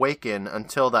awaken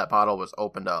until that bottle was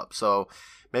opened up. So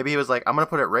maybe he was like, I'm gonna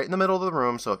put it right in the middle of the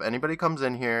room. So if anybody comes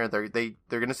in here, they're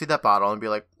gonna see that bottle and be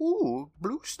like, ooh,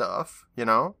 blue stuff, and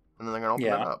then they're gonna open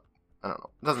it up. I don't know.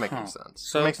 It doesn't make any sense.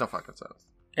 So it makes no fucking sense.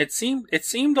 It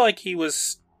seemed like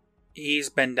he's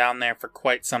been down there for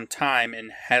quite some time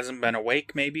and hasn't been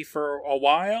awake maybe for a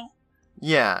while.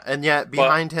 Yeah, and yet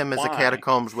behind him is the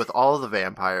catacombs with all of the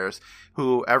vampires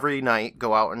who every night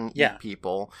go out and eat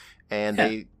people, and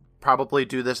they probably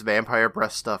do this vampire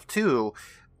breath stuff too.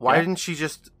 Why didn't she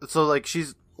just... So, like, she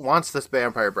wants this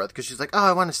vampire breath because she's like, oh,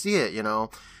 I want to see it,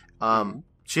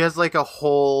 She has, like, a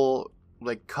whole,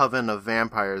 like, coven of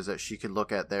vampires that she could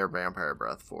look at their vampire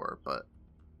breath for, but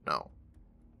no.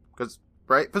 Because,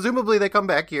 right? Presumably they come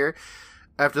back here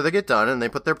after they get done and they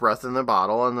put their breath in the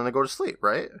bottle and then they go to sleep,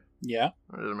 right? Yeah.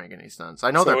 It doesn't make any sense.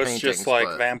 I know they're paintings, it's just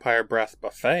like vampire breath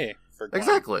buffet for Gwen.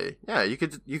 Exactly. Yeah, you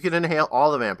could inhale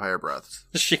all the vampire breaths.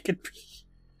 She could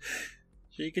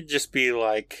just be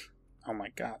like, oh my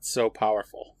god, so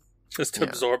powerful. Just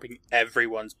absorbing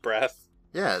everyone's breath.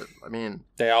 Yeah, I mean...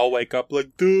 They all wake up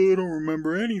like, dude, I don't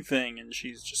remember anything. And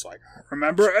she's just like, I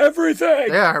remember everything!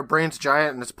 Yeah, her brain's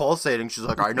giant and it's pulsating. She's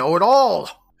like, I know it all!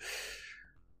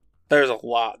 There's a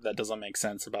lot that doesn't make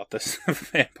sense about this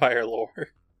vampire lore.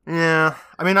 Yeah,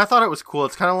 I mean, I thought it was cool.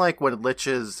 It's kind of like when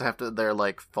liches have their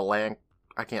like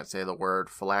I can't say the word,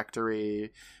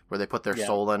 phylactery, where they put their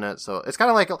soul in it. So it's kind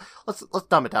of like, let's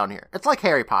dumb it down here. It's like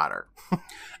Harry Potter.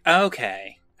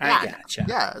 Okay, I gotcha.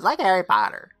 Yeah, it's like Harry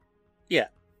Potter. Yeah,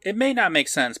 it may not make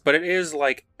sense, but it is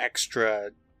like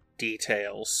extra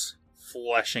details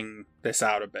fleshing this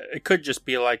out a bit. It could just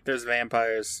be like, there's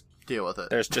vampires. Deal with it.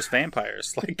 There's just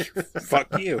vampires. Like,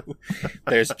 fuck you.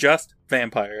 There's just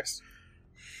vampires.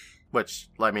 Which,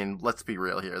 I mean, let's be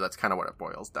real here. That's kind of what it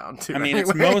boils down to. I mean,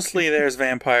 anyway. It's mostly there's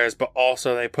vampires, but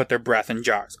also they put their breath in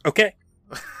jars. Okay?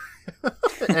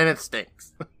 And it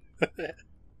stinks.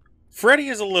 Freddy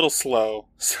is a little slow,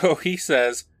 so he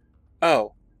says,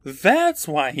 oh, that's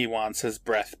why he wants his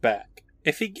breath back.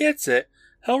 If he gets it,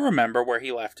 he'll remember where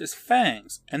he left his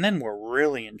fangs, and then we're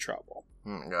really in trouble. Oh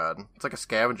my god. It's like a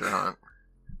scavenger hunt.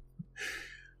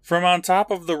 From on top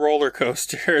of the roller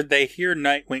coaster, they hear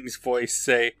Nightwing's voice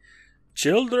say,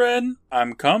 children,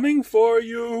 I'm coming for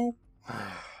you.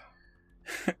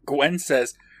 Gwen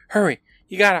says, hurry,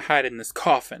 you gotta hide in this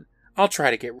coffin. I'll try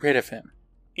to get rid of him.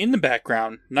 In the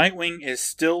background, Nightwing is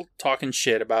still talking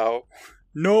shit about,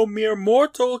 no mere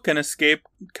mortal can escape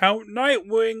Count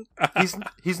Nightwing.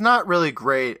 He's not really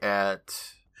great at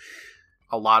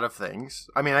a lot of things.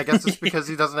 I mean, I guess it's because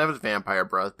he doesn't have his vampire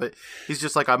breath, but he's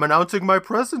just like, I'm announcing my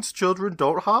presence, children,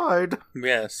 don't hide.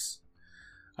 Yes.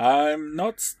 I'm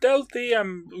not stealthy,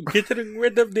 I'm getting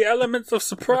rid of the elements of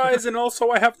surprise, and also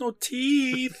I have no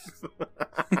teeth.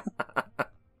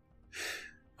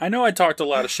 I know I talked a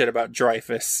lot of shit about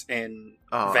Dreyfus in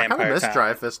Vampire Town. I miss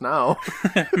Dreyfus now.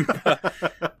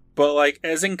 but, like,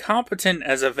 as incompetent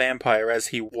as a vampire as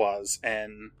he was,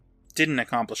 and didn't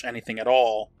accomplish anything at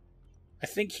all, I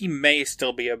think he may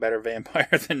still be a better vampire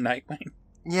than Nightwing.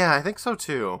 Yeah, I think so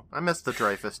too. I miss the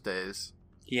Dreyfus days.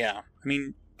 Yeah, I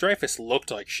mean, Dreyfus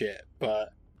looked like shit,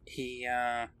 but he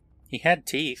had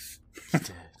teeth.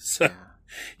 So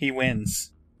he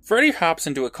wins. Freddy hops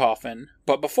into a coffin,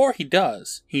 but before he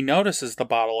does, he notices the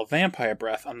bottle of vampire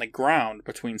breath on the ground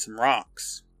between some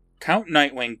rocks. Count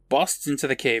Nightwing busts into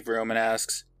the cave room and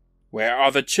asks, where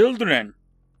are the children?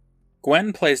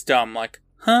 Gwen plays dumb like,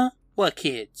 huh? What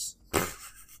kids?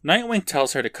 Nightwing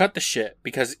tells her to cut the shit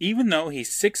because even though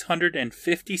he's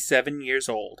 657 years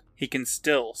old, he can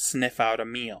still sniff out a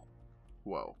meal.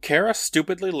 Whoa. Kara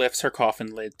stupidly lifts her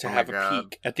coffin lid to have a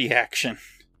peek at the action.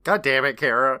 God damn it,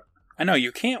 Kara. I know,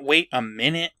 you can't wait a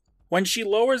minute. When she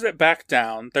lowers it back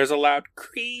down, there's a loud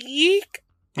creak,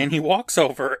 and he walks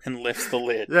over and lifts the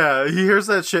lid. Yeah, he hears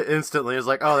that shit instantly. He's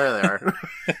like, oh, there they are.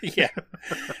 Yeah.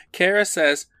 Kara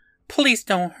says, please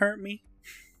don't hurt me.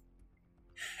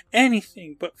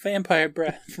 Anything but vampire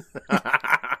breath.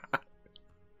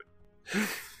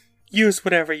 Use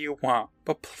whatever you want,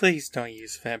 but please don't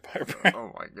use vampire breath.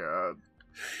 Oh my god.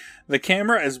 The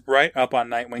camera is right up on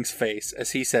Nightwing's face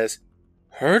as he says,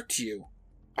 hurt you?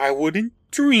 I wouldn't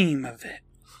dream of it.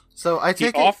 So I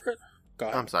take Go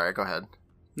ahead. I'm sorry, go ahead.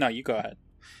 No, you go ahead.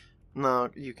 No,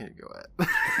 you can go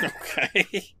ahead.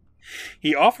 Okay.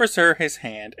 He offers her his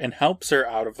hand and helps her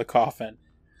out of the coffin.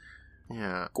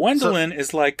 Yeah. Gwendolyn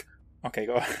is like, okay,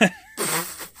 go ahead.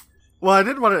 Well, I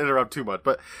didn't want to interrupt too much,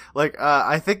 but like,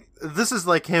 I think this is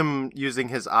like him using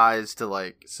his eyes to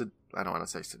like, I don't want to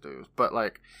say seduce, but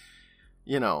like,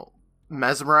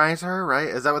 mesmerize her, right?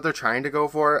 Is that what they're trying to go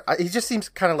for? He just seems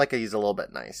kind of like he's a little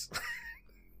bit nice.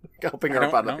 Helping her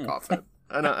up out of the coffin.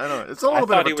 I know. It's a little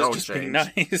bit of a tone change. Being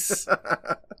nice.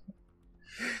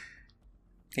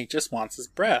 He just wants his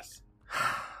breath.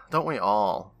 Don't we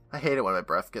all? I hate it when my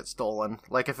breath gets stolen.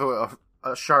 Like if a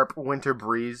sharp winter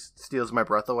breeze steals my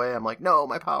breath away, I'm like, no,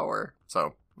 my power.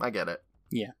 So, I get it.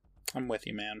 Yeah, I'm with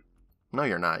you, man. No,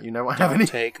 you're not. You never have any...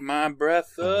 Take my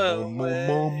breath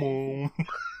away.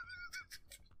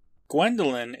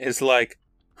 Gwendolyn is like,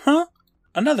 huh?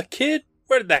 Another kid?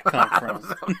 Where did that come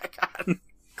from? Oh my god.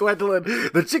 Gwendolyn,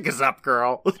 the chick is up,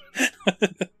 girl.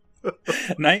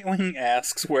 Nightwing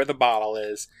asks where the bottle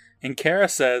is, and Kara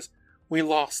says, we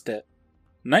lost it.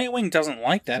 Nightwing doesn't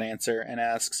like that answer and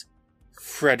asks,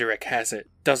 Frederick has it,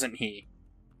 doesn't he?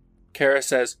 Kara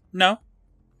says, no.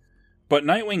 But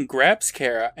Nightwing grabs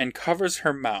Kara and covers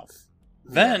her mouth.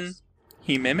 Then,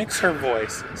 he mimics her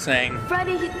voice, saying,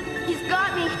 Freddy, he's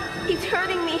got me. He's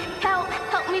hurting me. Help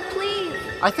me, please.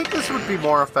 I think this would be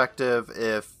more effective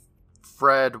if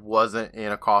Fred wasn't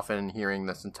in a coffin hearing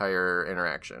this entire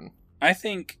interaction. I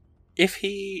think if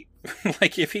he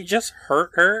just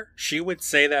hurt her, she would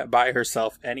say that by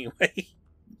herself anyway.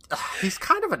 He's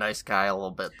kind of a nice guy a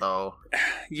little bit, though.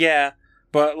 Yeah,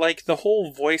 but, like, the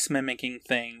whole voice mimicking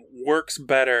thing works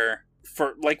better.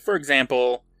 For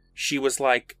example, she was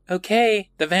like, okay,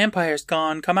 the vampire's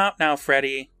gone, come out now,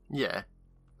 Freddy. Yeah.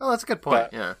 Oh, that's a good point,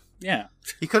 yeah. Yeah.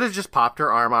 He could have just popped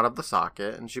her arm out of the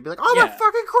socket, and she'd be like, oh my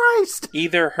fucking Christ!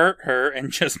 Either hurt her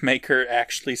and just make her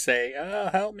actually say, oh,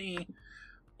 help me.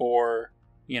 Or,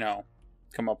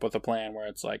 come up with a plan where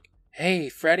it's like, hey,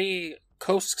 Freddy,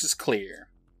 coast is clear.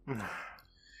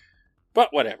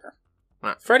 But whatever.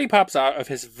 Freddy pops out of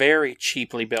his very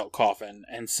cheaply built coffin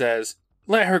and says,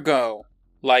 let her go.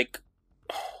 Like,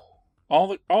 all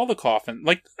the coffin,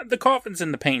 like, the coffins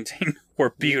in the painting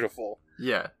were beautiful.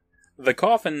 Yeah. The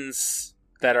coffins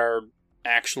that are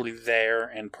actually there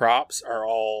and props are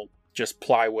all just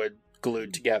plywood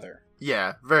glued together.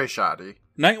 Yeah, very shoddy.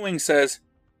 Nightwing says,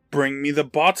 bring me the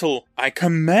bottle, I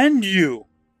command you.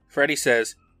 Freddy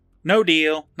says, no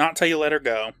deal, not till you let her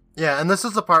go. Yeah, and this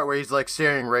is the part where he's like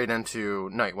staring right into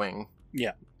Nightwing.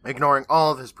 Yeah. Ignoring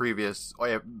all of his previous,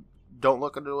 don't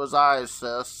look into his eyes,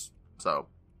 sis. So,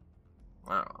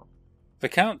 I don't know. The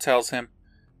Count tells him,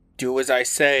 do as I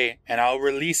say, and I'll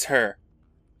release her.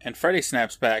 And Freddy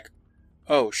snaps back,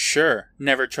 oh, sure,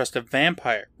 never trust a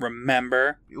vampire,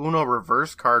 remember? Uno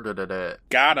reverse carded it.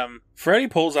 Got him. Freddy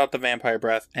pulls out the vampire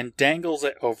breath and dangles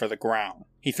it over the ground.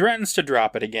 He threatens to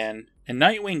drop it again, and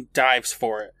Nightwing dives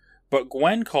for it, but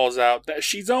Gwen calls out that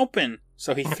she's open,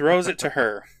 so he throws it to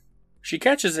her. She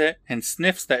catches it and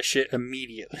sniffs that shit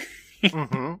immediately.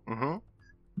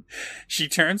 She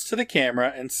turns to the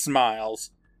camera and smiles,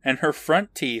 and her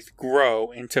front teeth grow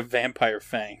into vampire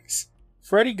fangs.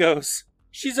 Freddy goes,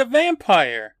 she's a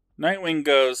vampire! Nightwing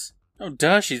goes, oh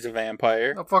duh, she's a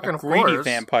vampire. Oh, fucking a greedy course.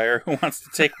 Vampire who wants to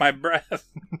take my breath.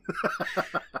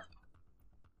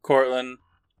 Cortland.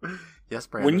 Yes,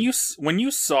 Brandon. When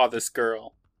you saw this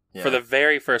girl for the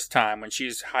very first time, when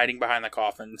she's hiding behind the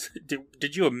coffins,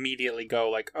 did you immediately go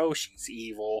like, oh, she's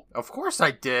evil? Of course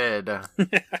I did.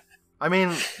 I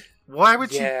mean, why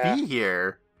would she be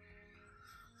here?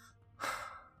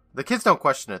 The kids don't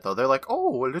question it, though. They're like,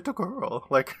 oh, a little girl.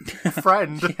 Like,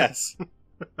 friend. Yes.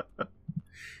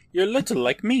 You're little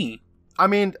like me. I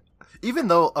mean, even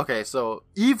though, okay, so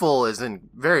evil is in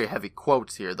very heavy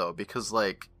quotes here, though, because,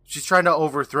 like, she's trying to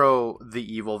overthrow the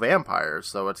evil vampires,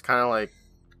 so it's kind of like,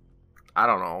 I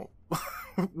don't know.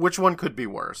 Which one could be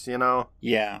worse, you know?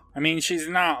 Yeah. I mean, she's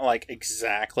not, like,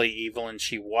 exactly evil, and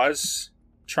she was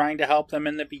trying to help them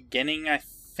in the beginning, I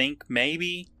think,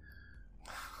 maybe.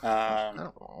 I don't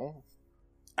know.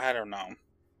 I don't know.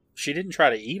 She didn't try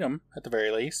to eat them, at the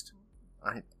very least.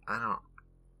 I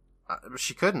don't...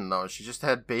 she couldn't, though. She just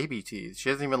had baby teeth. She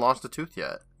hasn't even lost a tooth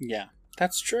yet. Yeah,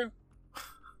 that's true.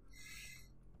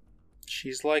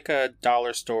 She's like a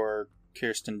dollar store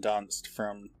Kirsten Dunst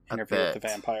from Interview with the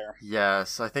Vampire.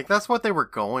 Yes, I think that's what they were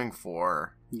going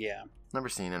for. Yeah. Never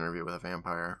seen Interview with a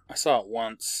Vampire. I saw it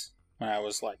once when I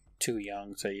was, like, too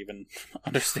young to even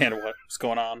understand what was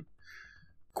going on.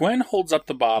 Gwen holds up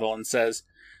the bottle and says,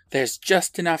 there's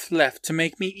just enough left to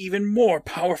make me even more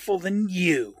powerful than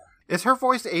you. Is her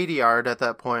voice ADR'd at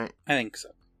that point? I think so.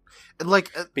 Like,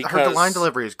 her line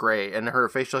delivery is great, and her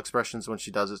facial expressions when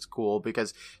she does it's cool,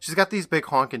 because she's got these big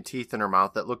honking teeth in her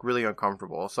mouth that look really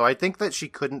uncomfortable. So I think that she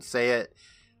couldn't say it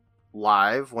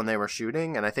live when they were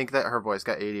shooting, and I think that her voice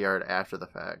got ADR'd after the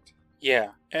fact.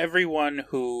 Yeah, everyone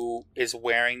who is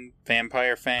wearing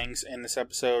vampire fangs in this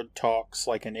episode talks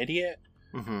like an idiot.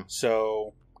 Mm-hmm.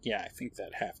 So Yeah, I think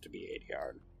that'd have to be 80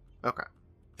 yard. Okay.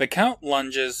 The Count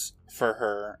lunges for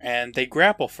her, and they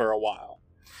grapple for a while.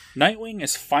 Nightwing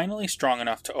is finally strong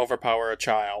enough to overpower a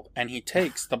child, and he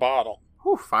takes the bottle.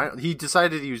 Whew, finally. He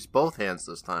decided to use both hands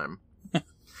this time.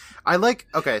 I like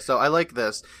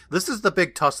this. This is the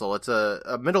big tussle. It's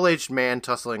a middle-aged man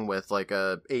tussling with like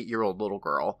a 8-year-old little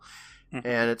girl. Mhm.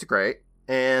 And it's great.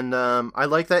 And I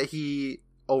like that he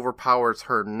overpowers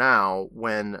her now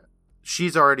when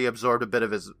she's already absorbed a bit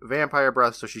of his vampire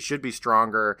breath, so she should be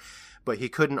stronger, but he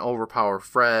couldn't overpower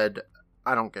Fred.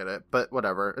 I don't get it, but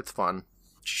whatever. It's fun.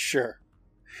 Sure.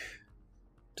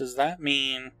 Does that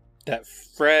mean that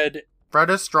Fred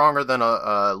is stronger than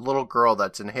a little girl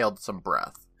that's inhaled some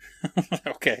breath.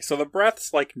 Okay, so the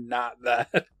breath's like not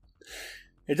that.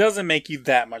 It doesn't make you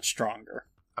that much stronger.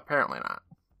 Apparently not.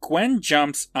 Gwen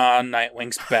jumps on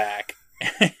Nightwing's back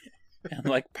and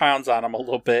like pounds on him a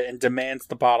little bit and demands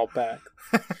the bottle back.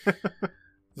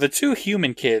 The two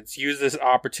human kids use this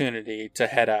opportunity to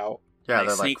head out. Yeah, they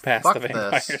they're sneak like, past "Fuck the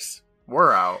vampires. this.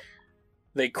 We're out."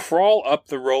 They crawl up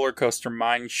the roller coaster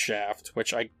mine shaft,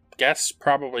 which I guess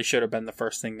probably should have been the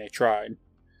first thing they tried.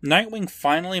 Nightwing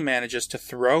finally manages to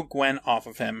throw Gwen off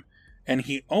of him, and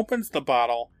he opens the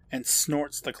bottle and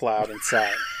snorts the cloud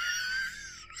inside.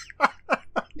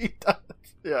 He does,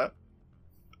 yeah.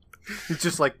 He's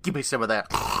just like, "Give me some of that."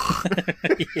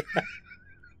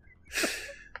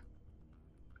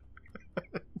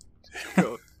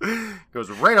 Goes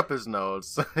right up his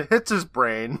nose, hits his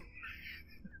brain.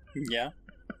 Yeah.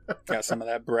 Got some of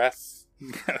that breath.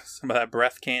 Some of that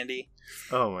breath candy.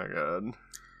 Oh my god.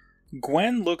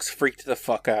 Gwen looks freaked the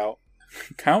fuck out.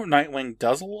 Count Nightwing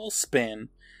does a little spin,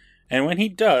 and when he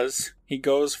does, he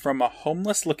goes from a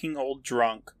homeless-looking old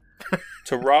drunk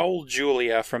to Raul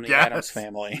Julia from the Yes. Addams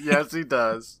Family. Yes, he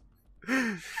does.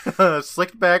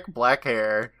 Slicked back black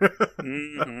hair.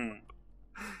 Mm-hmm.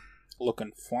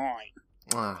 Looking fine.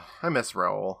 I miss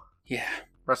Raul. Yeah,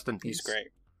 Rest in peace. he's great.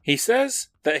 He says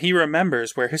that he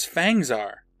remembers where his fangs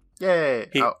are. Yay.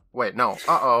 Oh, wait, no.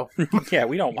 Uh-oh. Yeah,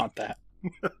 we don't want that.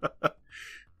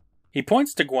 He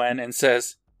points to Gwen and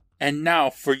says, "And now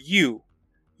for you.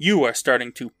 You are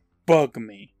starting to bug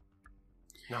me."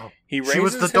 No. He She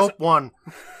was the dope one.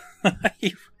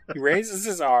 he raises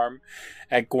his arm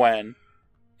at Gwen,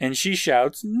 and she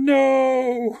shouts,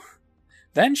 "No!"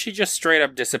 Then she just straight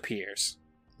up disappears.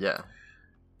 Yeah.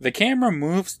 The camera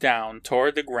moves down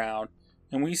toward the ground,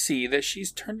 and we see that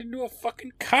she's turned into a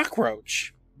fucking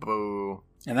cockroach. Boo.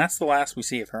 And that's the last we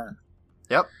see of her.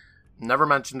 Yep. Never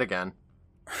mentioned again.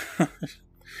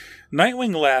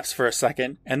 Nightwing laughs for a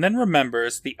second, and then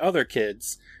remembers the other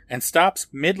kids, and stops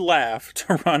mid-laugh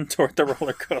to run toward the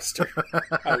roller coaster.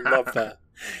 I love that.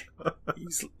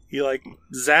 He like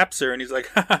zaps her, and he's like,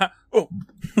 "Ha ha, oh."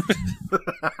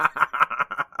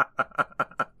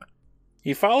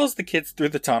 He follows the kids through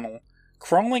the tunnel,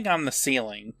 crawling on the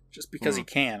ceiling, just because he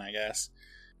can, I guess.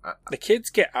 The kids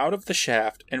get out of the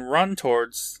shaft and run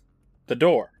towards the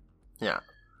door. Yeah.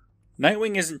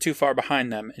 Nightwing isn't too far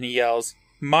behind them, and he yells,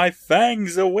 "My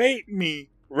fangs await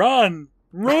me! Run!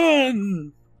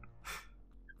 Run!"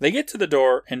 They get to the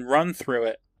door and run through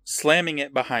it, slamming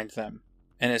it behind them.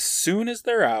 And as soon as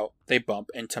they're out, they bump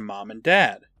into Mom and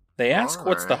Dad. They ask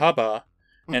what's the hubba,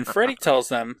 and Freddy tells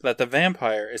them that the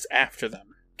vampire is after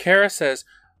them. Kara says,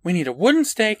 "We need a wooden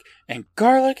stake and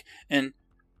garlic," and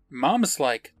Mom's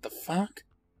like, "The fuck?"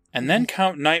 And then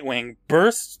Count Nightwing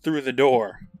bursts through the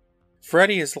door.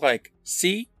 Freddy is like,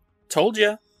 "See? Told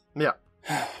ya." Yeah.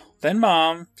 Then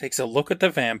Mom takes a look at the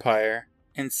vampire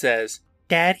and says,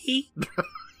 "Daddy?"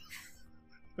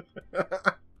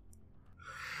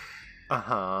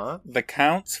 Uh-huh. The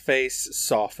Count's face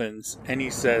softens and he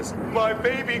says, My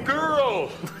baby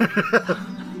girl!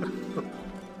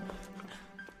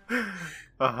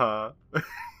 Uh-huh.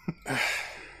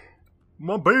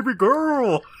 My baby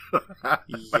girl! My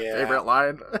favorite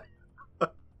line.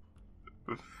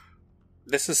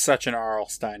 This is such an R.L.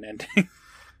 Stein ending.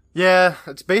 Yeah,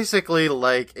 it's basically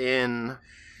like in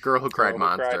Girl Who Cried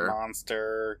Monster. Cried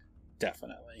Monster.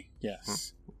 Definitely.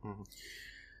 Yes. Mm-hmm.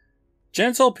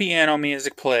 Gentle piano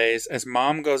music plays as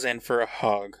Mom goes in for a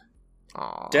hug.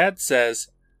 Aww. Dad says,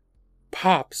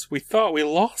 "Pops, we thought we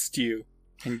lost you,"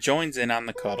 and joins in on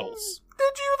the cuddles.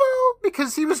 Did you, though?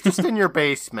 Because he was just in your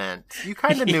basement. You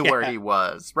kind of knew where he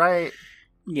was, right?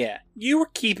 Yeah, you were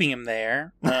keeping him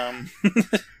there.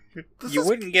 You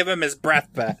wouldn't give him his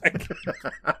breath back.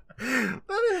 I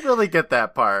didn't really get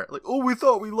that part. Like, oh, we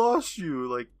thought we lost you.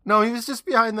 Like, no, he was just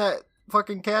behind that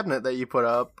fucking cabinet that you put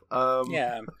up.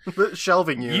 Yeah. The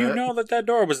shelving unit. You know that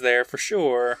door was there for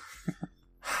sure.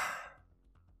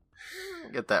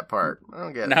 don't get that part. I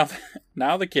don't get Now, it.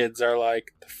 now the kids are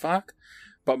like, the fuck?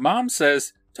 But Mom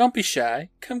says, don't be shy.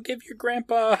 Come give your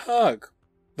grandpa a hug.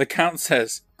 The Count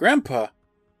says, Grandpa,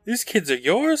 these kids are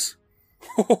yours?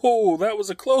 Oh, that was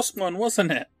a close one,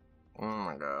 wasn't it? Oh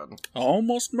my god.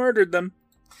 Almost murdered them.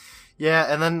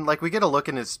 Yeah, and then like we get a look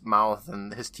in his mouth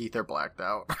and his teeth are blacked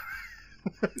out.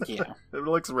 Yeah. It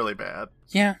looks really bad.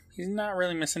 Yeah, he's not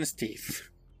really missing his teeth.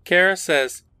 Kara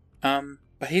says,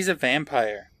 but he's a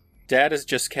vampire. Dad is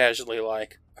just casually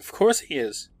like, of course he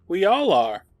is. We all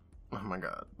are. Oh my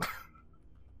god.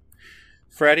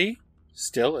 Freddy,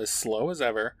 still as slow as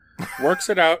ever, works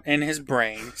it out in his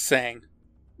brain, saying,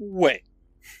 wait,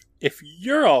 if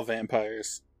you're all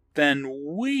vampires, then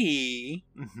we...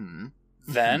 Mm-hmm.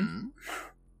 Then,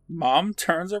 Mom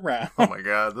turns around, Oh my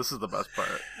god, this is the best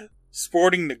part.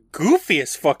 sporting the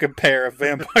goofiest fucking pair of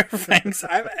vampire fangs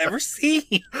I've ever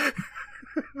seen.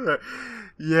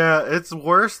 Yeah, it's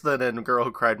worse than in Girl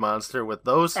Who Cried Monster with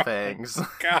those fangs.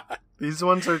 God. These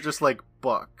ones are just like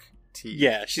buck teeth.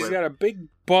 Yeah, she's with- got a big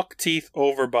buck teeth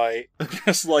overbite,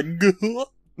 just like,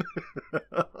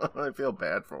 I feel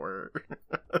bad for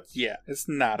her. yeah, it's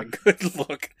not a good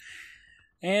look.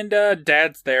 And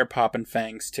Dad's there popping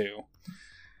fangs too.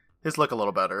 His look a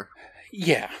little better.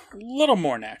 Yeah, a little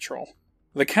more natural.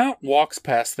 The Count walks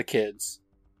past the kids.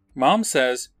 Mom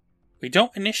says, we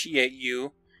don't initiate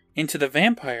you into the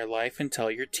vampire life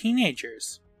until you're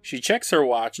teenagers. She checks her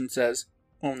watch and says,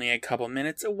 only a couple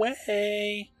minutes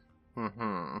away.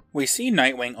 Mm-hmm. We see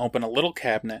Nightwing open a little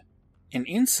cabinet, and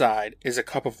inside is a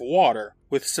cup of water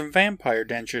with some vampire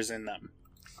dentures in them.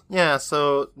 Yeah,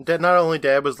 so not only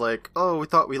Dad was like, oh, we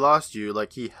thought we lost you,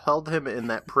 like he held him in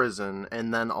that prison,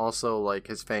 and then also like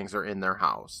his fangs are in their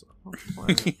house.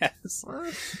 What? Yes.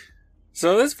 What?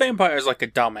 So this vampire is like a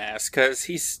dumbass, because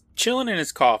he's chilling in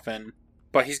his coffin,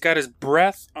 but he's got his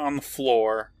breath on the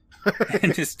floor,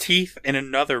 and his teeth in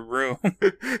another room.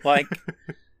 Like,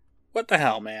 what the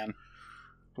hell, man?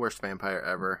 Worst vampire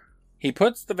ever. He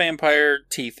puts the vampire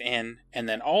teeth in, and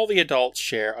then all the adults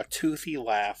share a toothy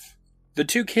laugh. The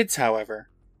two kids, however,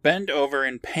 bend over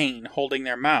in pain, holding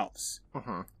their mouths.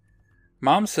 Mm-hmm.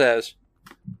 Mom says,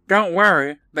 don't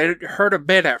worry, they hurt a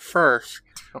bit at first,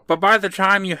 but by the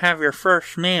time you have your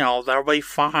first meal, they'll be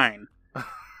fine.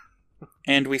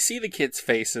 And we see the kids'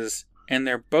 faces, and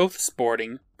they're both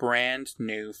sporting brand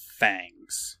new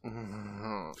fangs.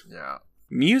 Mm-hmm. Yeah.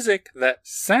 Music that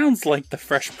sounds like the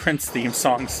Fresh Prince theme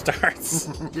song starts.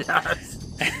 Yes.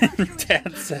 And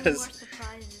Dad says,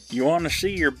 you want to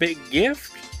see your big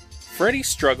gift? Freddy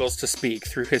struggles to speak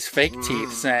through his fake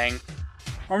teeth, saying,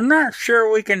 I'm not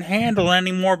sure we can handle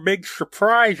any more big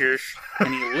surprises.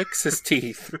 And he licks his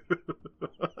teeth.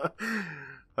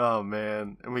 Oh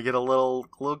man, and we get a little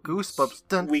goosebumps.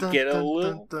 Dun, We dun, get a dun,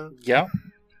 little... dun, dun. Yep.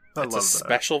 I It's love a that.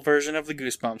 special version of the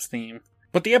Goosebumps theme.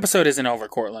 But the episode isn't over,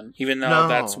 Cortland, even though No.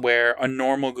 that's where a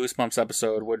normal Goosebumps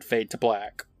episode would fade to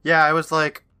black. Yeah, I was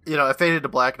like, it faded to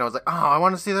black, and I was like, oh, I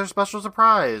want to see their special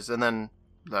surprise, and then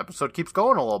the episode keeps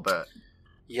going a little bit.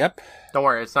 Yep. Don't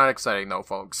worry, it's not exciting though,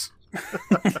 folks.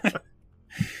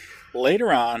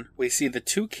 Later on, we see the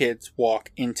two kids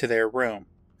walk into their room.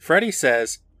 Freddy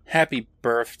says, Happy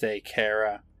birthday,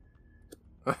 Kara.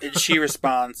 And she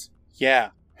responds,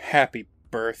 Yeah, happy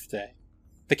birthday.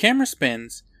 The camera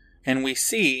spins, and we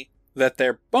see that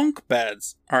their bunk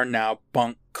beds are now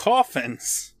bunk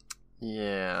coffins.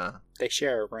 Yeah, They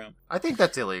share a room. I think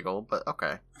that's illegal, but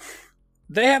okay.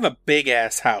 They have a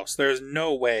big-ass house. There's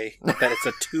no way that it's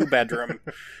a two-bedroom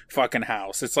fucking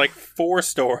house. It's like 4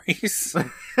 stories.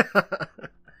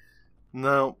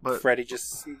 No, but Freddy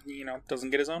just,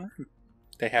 doesn't get his own room.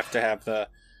 They have to have the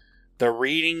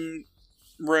reading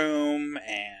room,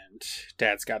 and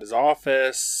Dad's got his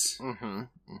office.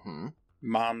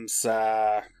 Mom's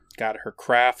got her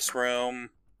crafts room.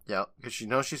 Yeah, because she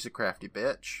knows she's a crafty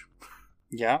bitch.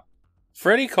 Yeah.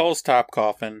 Freddy calls Top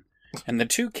Coffin, and the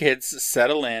two kids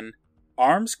settle in,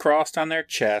 arms crossed on their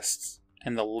chests,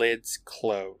 and the lids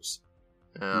close.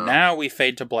 Yeah. Now we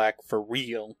fade to black for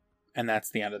real, and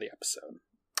that's the end of the episode.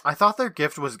 I thought their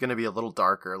gift was going to be a little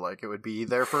darker, like it would be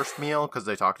their first meal, because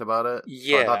they talked about it.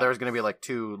 Yeah. So I thought there was going to be like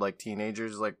 2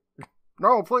 teenagers like,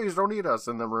 no, please don't eat us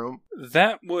in the room.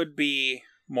 That would be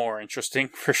more interesting,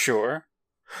 for sure.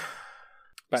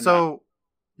 But So,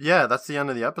 yeah, that's the end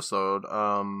of the episode.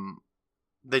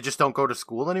 They just don't go to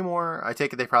school anymore? I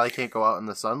take it they probably can't go out in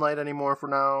the sunlight anymore for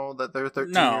now that they're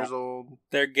 13 No. years old.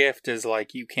 their gift is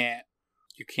like, you can't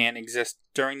exist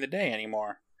during the day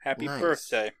anymore. Happy Nice.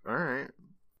 birthday. All right.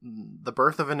 The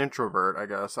birth of an introvert, I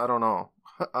guess. I don't know.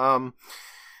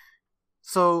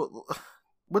 So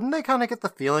Wouldn't they kind of get the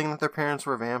feeling that their parents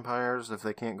were vampires if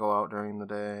they can't go out during the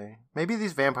day? Maybe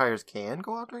these vampires can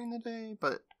go out during the day,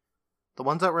 but the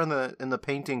ones that were in the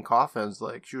painting coffins,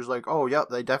 like, she was like, oh, yep,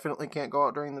 they definitely can't go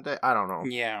out during the day. I don't know.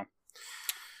 Yeah.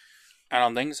 I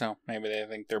don't think so. Maybe they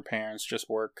think their parents just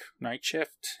work night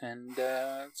shift, and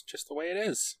it's just the way it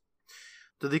is.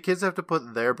 Do the kids have to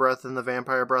put their breath in the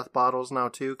vampire breath bottles now,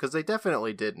 too? Because they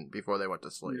definitely didn't before they went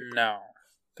to sleep. No.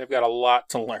 They've got a lot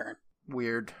to learn.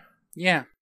 Weird. Yeah.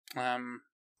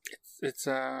 It's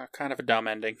kind of a dumb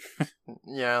ending.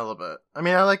 Yeah, a little bit. I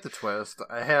mean, I like the twist.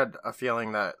 I had a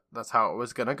feeling that that's how it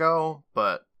was gonna go,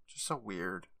 but just so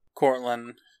weird.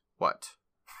 Cortland. What?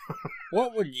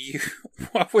 What would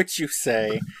you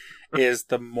say is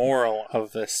the moral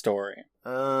of this story?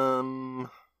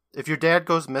 If your dad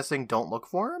goes missing, don't look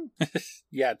for him?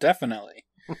 Yeah, definitely.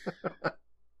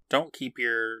 Don't keep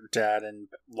your dad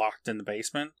locked in the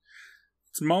basement.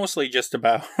 It's mostly just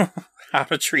about how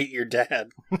to treat your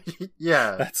dad.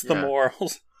 Yeah. That's the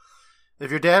morals.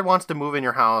 If your dad wants to move in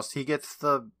your house, he gets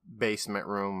the basement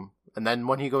room, and then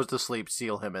when he goes to sleep,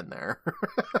 seal him in there.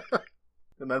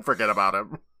 And then forget about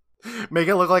him. Make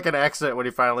it look like an accident when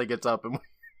he finally gets up and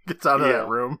gets out of that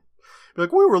room. Be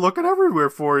like, we were looking everywhere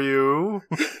for you.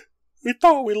 We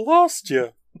thought we lost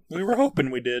you. We were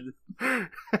hoping we did.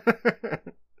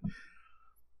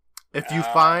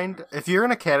 If you're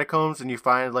in a catacombs and you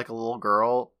find like a little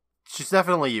girl, she's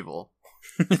definitely evil.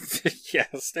 Yeah,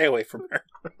 stay away from her.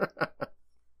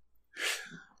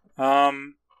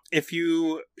 If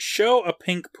you show a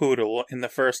pink poodle in the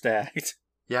first act,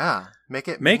 yeah,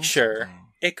 make sure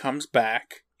it comes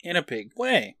back in a big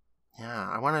way. Yeah,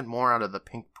 I wanted more out of the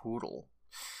pink poodle.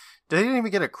 They didn't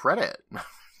even get a credit.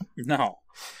 No.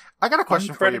 I got a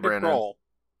question for you, Brandon. Role.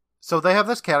 So they have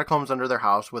this catacombs under their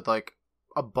house with like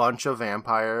a bunch of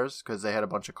vampires because they had a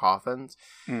bunch of coffins.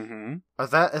 Mm-hmm.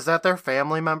 Is that their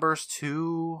family members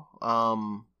too?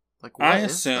 Like what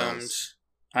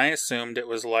I assumed it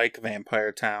was like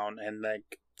Vampire Town, and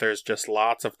like there's just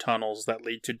lots of tunnels that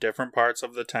lead to different parts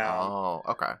of the town. Oh,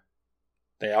 okay.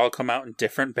 They all come out in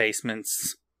different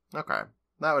basements. Okay,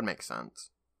 that would make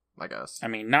sense, I guess. I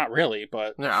mean, not really,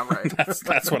 but yeah, right.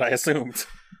 that's what I assumed.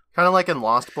 Kind of like in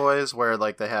Lost Boys, where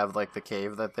like they have like the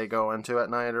cave that they go into at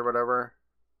night or whatever,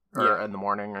 or in the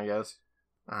morning, I guess.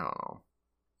 I don't know.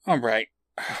 All right,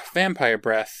 Vampire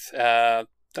Breath.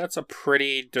 That's a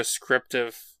pretty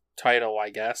descriptive title, I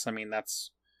guess. I mean,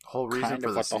 that's whole reason kind for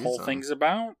of the what season. the whole thing's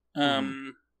about.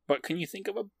 But can you think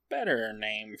of a better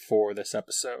name for this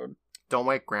episode? Don't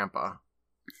Wake Grandpa.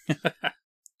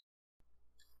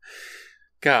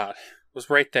 God, was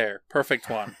right there. Perfect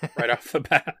one, right off the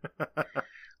bat.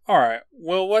 Alright,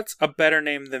 well, what's a better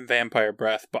name than Vampire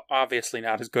Breath, but obviously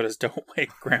not as good as Don't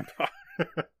Wake Grandpa?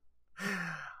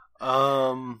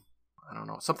 I don't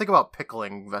know. Something about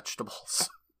pickling vegetables.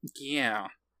 Yeah.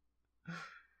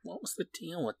 What was the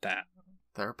deal with that?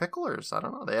 They're picklers. I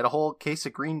don't know. They had a whole case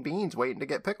of green beans waiting to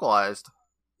get pickleized.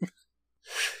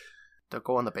 Don't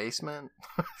go in the basement.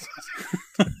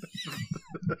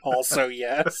 Also,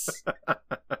 yes.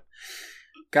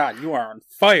 God, you are on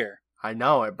fire. I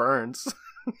know, it burns.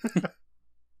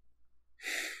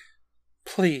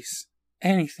 Please,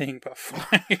 anything but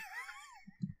fire.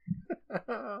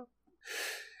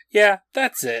 Yeah,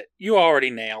 that's it. You already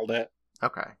nailed it.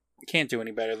 Okay. Can't do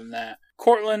any better than that.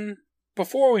 Cortland,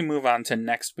 before we move on to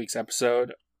next week's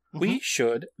episode, we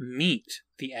should meet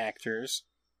the actors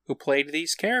who played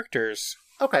these characters.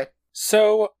 Okay.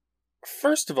 So,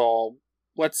 first of all,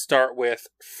 let's start with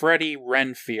Freddie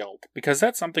Renfield, because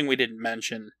that's something we didn't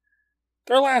mention.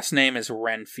 Their last name is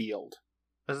Renfield.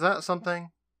 Is that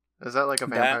something? Is that like a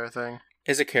vampire thing?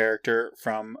 Is a character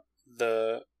from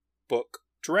the book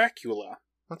Dracula.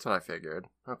 That's what I figured.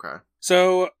 Okay.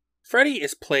 So, Freddie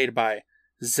is played by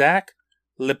Zach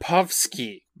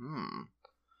Lipovsky.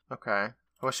 Okay.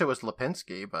 I wish it was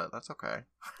Lipinski, but that's okay.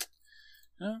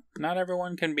 Not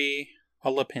everyone can be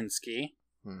a Lipinski.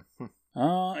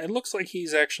 It looks like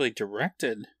he's actually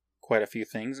directed quite a few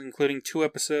things, including 2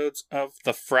 episodes of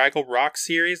the Fraggle Rock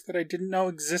series that I didn't know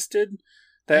existed.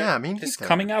 That is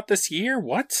coming out this year?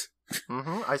 What?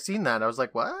 I seen that. I was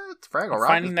like, what? Fraggle Rock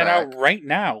finding that out right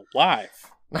now,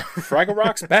 live. Fraggle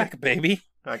Rock's back, baby.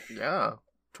 Yeah.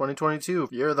 2022,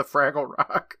 year of the Fraggle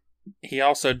Rock. He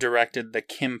also directed the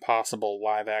Kim Possible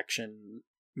live-action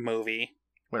movie.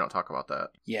 We don't talk about that.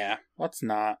 Yeah, let's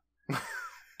not.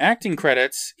 Acting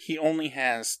credits, he only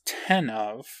has 10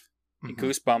 of.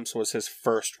 Goosebumps was his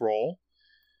first role.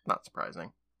 Not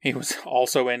surprising. He was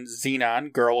also in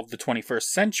Xenon, Girl of the 21st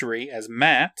Century, as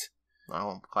Matt.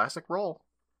 Oh, classic role.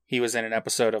 He was in an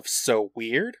episode of So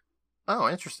Weird. Oh,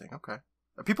 interesting. Okay.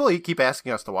 People keep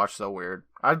asking us to watch So Weird.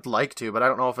 I'd like to, but I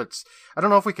don't know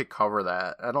if we could cover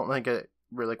that. I don't think it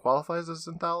really qualifies as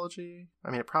anthology.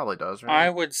 I mean, it probably does, right? I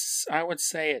would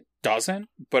say it doesn't,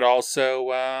 but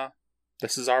also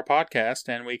this is our podcast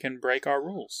and we can break our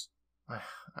rules.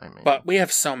 I mean, but we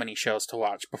have so many shows to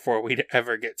watch before we'd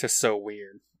ever get to So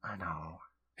Weird. I know.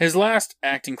 His last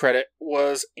acting credit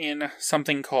was in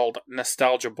something called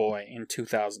Nostalgia Boy in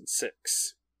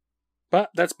 2006.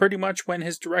 But that's pretty much when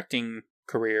his directing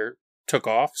career took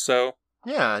off, so...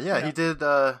 Yeah, you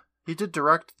know. He did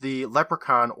direct the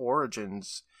Leprechaun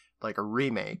Origins, like a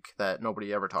remake that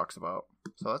nobody ever talks about.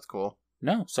 So that's cool.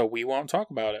 No, so we won't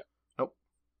talk about it. Nope.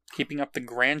 Keeping up the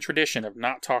grand tradition of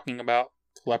not talking about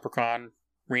Leprechaun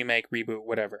remake, reboot,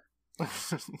 whatever.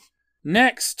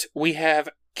 Next, we have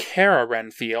Kara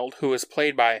Renfield, who is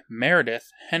played by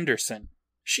Meredith Henderson.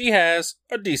 She has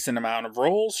a decent amount of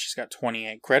roles. She's got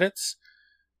 28 credits.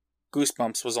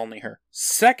 Goosebumps was only her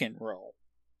second role.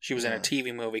 She was in a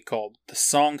TV movie called The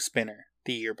Song Spinner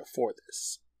the year before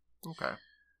this. Okay.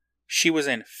 She was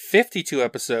in 52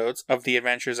 episodes of The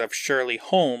Adventures of Shirley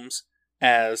Holmes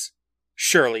as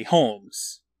Shirley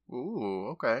Holmes. Ooh,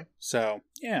 okay. So,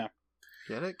 yeah.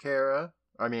 Get it, Kara?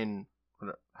 I mean,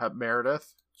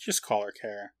 Meredith? Just call her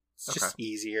Kara. It's just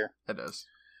easier. It is.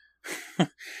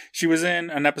 She was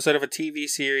in an episode of a TV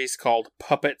series called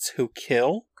Puppets Who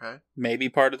Kill. Okay. Maybe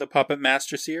part of the Puppet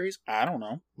Master series. I don't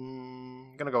know.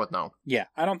 Gonna go with no. Yeah,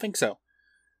 I don't think so.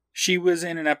 She was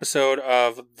in an episode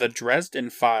of the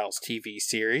Dresden Files TV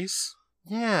series.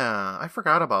 Yeah, I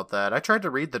forgot about that. I tried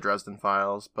to read the Dresden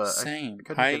Files, but Same. I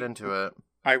couldn't get into it.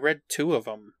 I read 2 of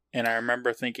them, and I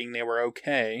remember thinking they were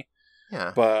okay.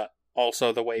 Yeah. But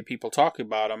also the way people talk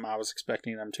about them, I was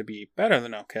expecting them to be better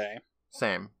than okay.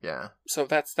 Same, yeah. So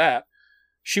that's that.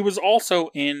 She was also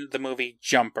in the movie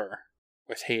Jumper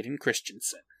with Hayden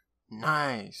Christensen.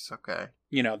 Nice, okay.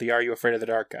 You know, the Are You Afraid of the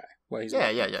Dark guy. Well, he's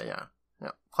Yeah.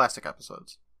 Classic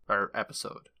episodes. Or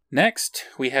episode. Next,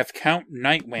 we have Count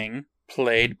Nightwing,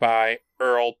 played by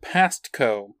Earl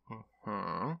Pastco.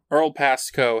 Mm-hmm. Earl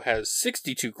Pastco has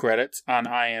 62 credits on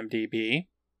IMDb,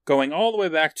 going all the way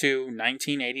back to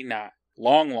 1989.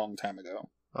 Long time ago.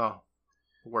 Oh,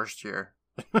 worst year.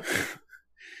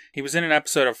 He was in an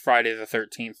episode of Friday the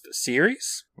 13th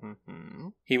series. Mm-hmm.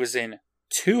 He was in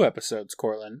 2 episodes,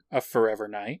 Cortland, of Forever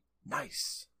Night.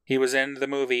 Nice. He was in the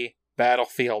movie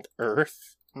Battlefield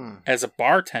Earth as a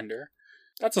bartender.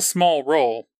 That's a small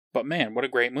role, but man, what a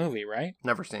great movie, right?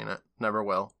 Never seen it. Never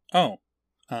will. Oh,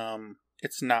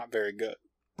 it's not very good.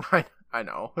 I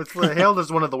know. It's hailed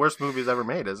as one of the worst movies ever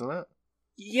made, isn't it?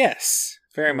 Yes,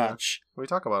 very much. We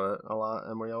talk about it a lot,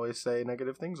 and we always say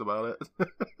negative things about it.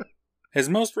 His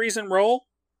most recent role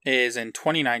is in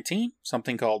 2019,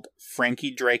 something called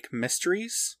Frankie Drake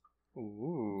Mysteries.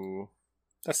 Ooh.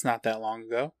 That's not that long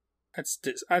ago.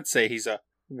 I'd say he's a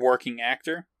working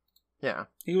actor. Yeah.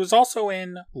 He was also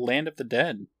in Land of the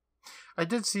Dead. I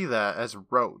did see that as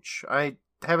Roach. I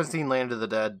haven't seen Land of the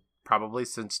Dead probably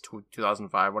since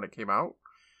 2005 when it came out.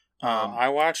 I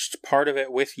watched part of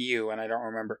it with you, and I don't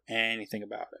remember anything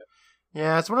about it.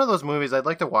 Yeah, it's one of those movies I'd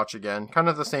like to watch again. Kind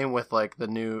of the same with like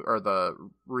the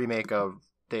remake of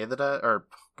Day of the Dead, or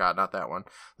God, not that one.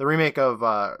 The remake of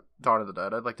Dawn of the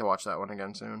Dead. I'd like to watch that one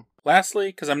again soon. Lastly,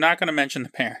 because I'm not going to mention the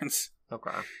parents,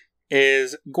 Okay,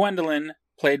 is Gwendolyn,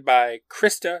 played by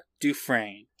Krista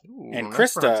Dufresne. Ooh, and nice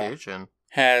Krista pronunciation.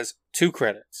 has 2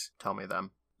 credits. Tell me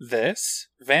them. This,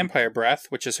 Vampire Breath,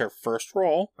 which is her first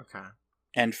role. Okay.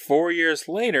 And 4 years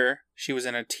later, she was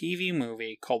in a TV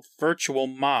movie called Virtual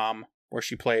Mom, where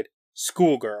she played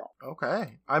Schoolgirl.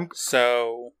 Okay. I'm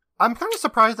kind of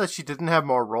surprised that she didn't have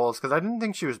more roles, because I didn't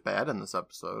think she was bad in this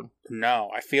episode. No,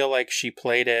 I feel like she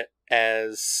played it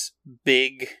as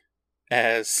big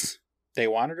as they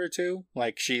wanted her to.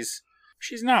 Like, she's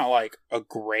not like a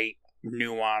great,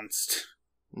 nuanced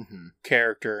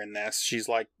character in this. She's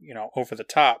like, over the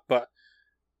top, but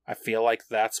I feel like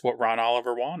that's what Ron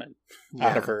Oliver wanted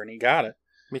out of her, and he got it.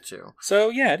 Me too. So,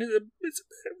 yeah, it's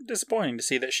disappointing to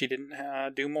see that she didn't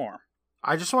do more.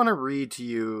 I just want to read to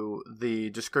you the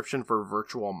description for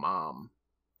Virtual Mom.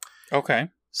 Okay.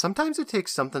 Sometimes it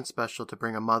takes something special to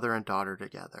bring a mother and daughter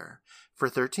together. For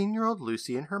 13-year-old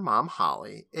Lucy and her mom,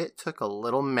 Holly, it took a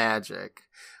little magic.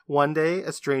 One day,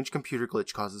 a strange computer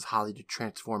glitch causes Holly to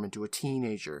transform into a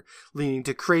teenager, leading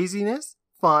to craziness,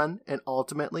 fun, and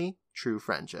ultimately, true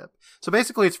friendship. So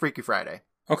basically, it's Freaky Friday.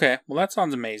 Okay, well that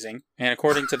sounds amazing. And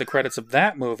according to the credits of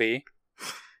that movie,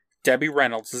 Debbie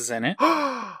Reynolds is in it.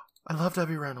 I love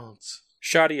Debbie Reynolds.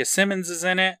 Shadia Simmons is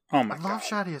in it. Oh my god. I love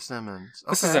Shadia Simmons.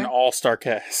 This is an all-star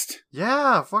cast.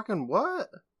 Yeah, fucking what?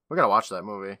 We gotta watch that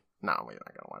movie. No, we're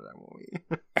not gonna watch that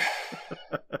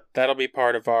movie. That'll be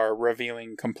part of our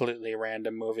reviewing completely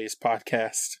random movies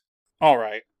podcast. All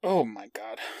right. Oh my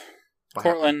god. What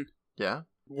Cortland, Yeah?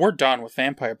 we're done with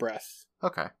Vampire Breath.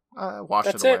 Okay. Wash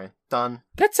That's it away. it. Done.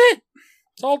 That's it.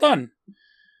 It's all done.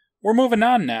 We're moving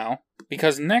on now,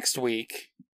 because next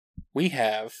week we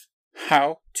have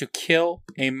How to Kill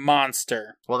a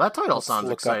Monster. Well, that title Let's sounds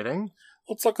look exciting.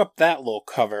 Let's look up that little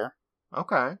cover.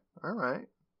 Okay. All right.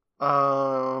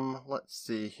 Let's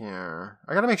see here.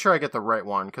 I gotta make sure I get the right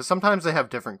one, because sometimes they have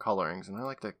different colorings, and I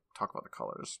like to talk about the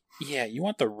colors. Yeah, you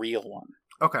want the real one.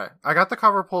 Okay, I got the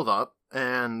cover pulled up,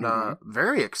 and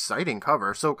very exciting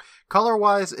cover. So,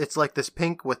 color-wise, it's like this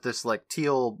pink with this like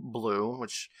teal blue,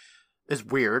 which is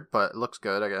weird, but it looks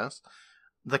good, I guess.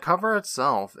 The cover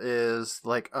itself is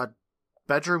like a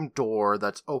bedroom door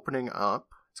that's opening up.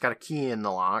 It's got a key in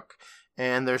the lock.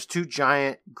 And there's two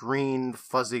giant green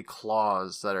fuzzy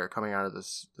claws that are coming out of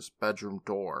this bedroom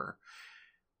door.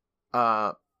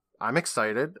 I'm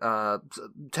excited.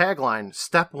 Tagline,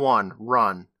 step 1,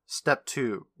 run. Step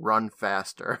 2, run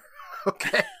faster.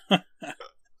 Okay.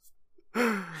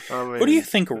 Who do you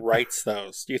think writes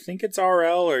those? Do you think it's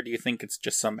RL or do you think it's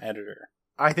just some editor?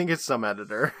 I think it's some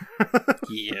editor.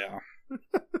 Yeah.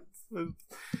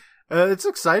 It's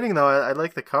exciting though. I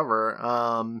like the cover.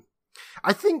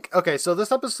 I think, okay, so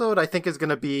this episode I think is going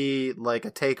to be like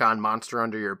a take on Monster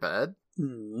Under Your Bed.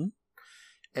 Mm-hmm.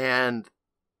 And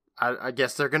I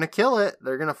guess they're going to kill it.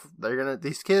 They're going to,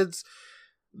 these kids,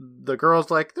 the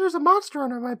girl's like, there's a monster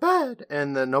under my bed.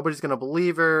 And then nobody's going to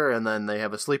believe her. And then they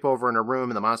have a sleepover in a room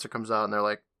and the monster comes out and they're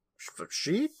like,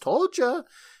 she told you.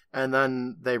 And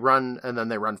then they run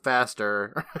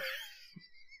faster.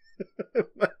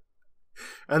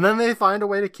 And then they find a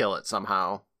way to kill it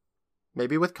somehow.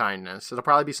 Maybe with kindness. It'll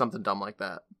probably be something dumb like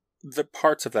that. The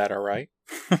parts of that are right.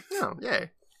 Oh,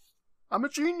 yay. I'm a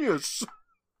genius.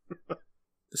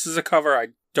 This is a cover I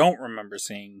don't remember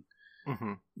seeing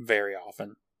Mm-hmm. very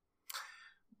often.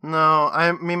 No,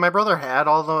 I mean, my brother had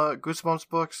all the Goosebumps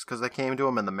books because they came to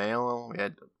him in the mail. We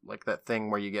had like that thing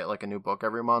where you get like a new book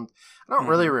every month. I don't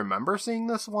really remember seeing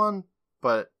this one,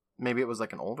 but maybe it was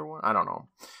like an older one. I don't know.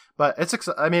 But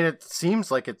I mean, it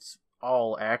seems like it's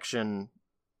all action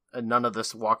and none of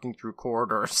this walking through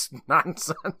corridors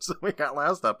nonsense that we got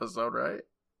last episode, right?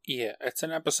 Yeah, it's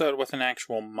an episode with an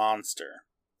actual monster.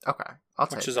 Okay, I'll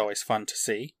take it. Which is always fun to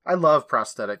see. I love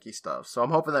prosthetic-y stuff, so I'm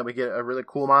hoping that we get a really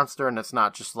cool monster and it's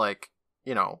not just like,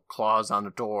 you know, claws on the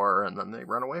door and then they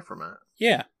run away from it.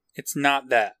 Yeah, it's not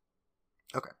that.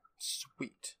 Okay,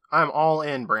 sweet. I'm all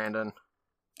in, Brandon.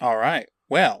 All right,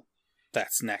 well,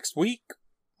 that's next week.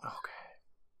 Okay.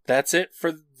 That's it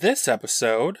for this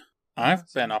episode.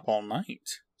 I've been up all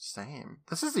night. Same.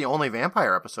 This is the only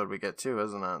vampire episode we get too,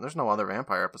 isn't it? There's no other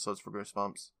vampire episodes for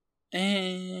Goosebumps.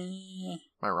 Am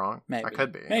I wrong? Maybe. I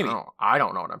could be. Maybe. I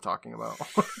don't know what I'm talking about.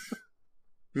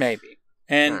 Maybe.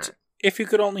 And right. If you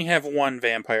could only have one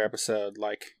vampire episode,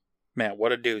 like, man,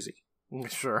 what a doozy.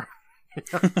 Sure.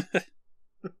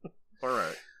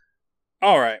 Alright.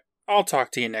 Alright. I'll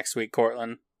talk to you next week,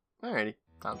 Cortland. Alrighty.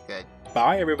 Sounds good.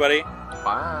 Bye, everybody.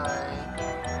 Bye.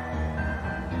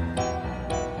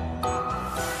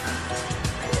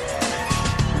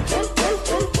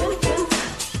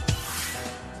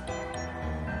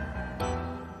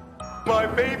 My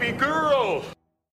baby girl!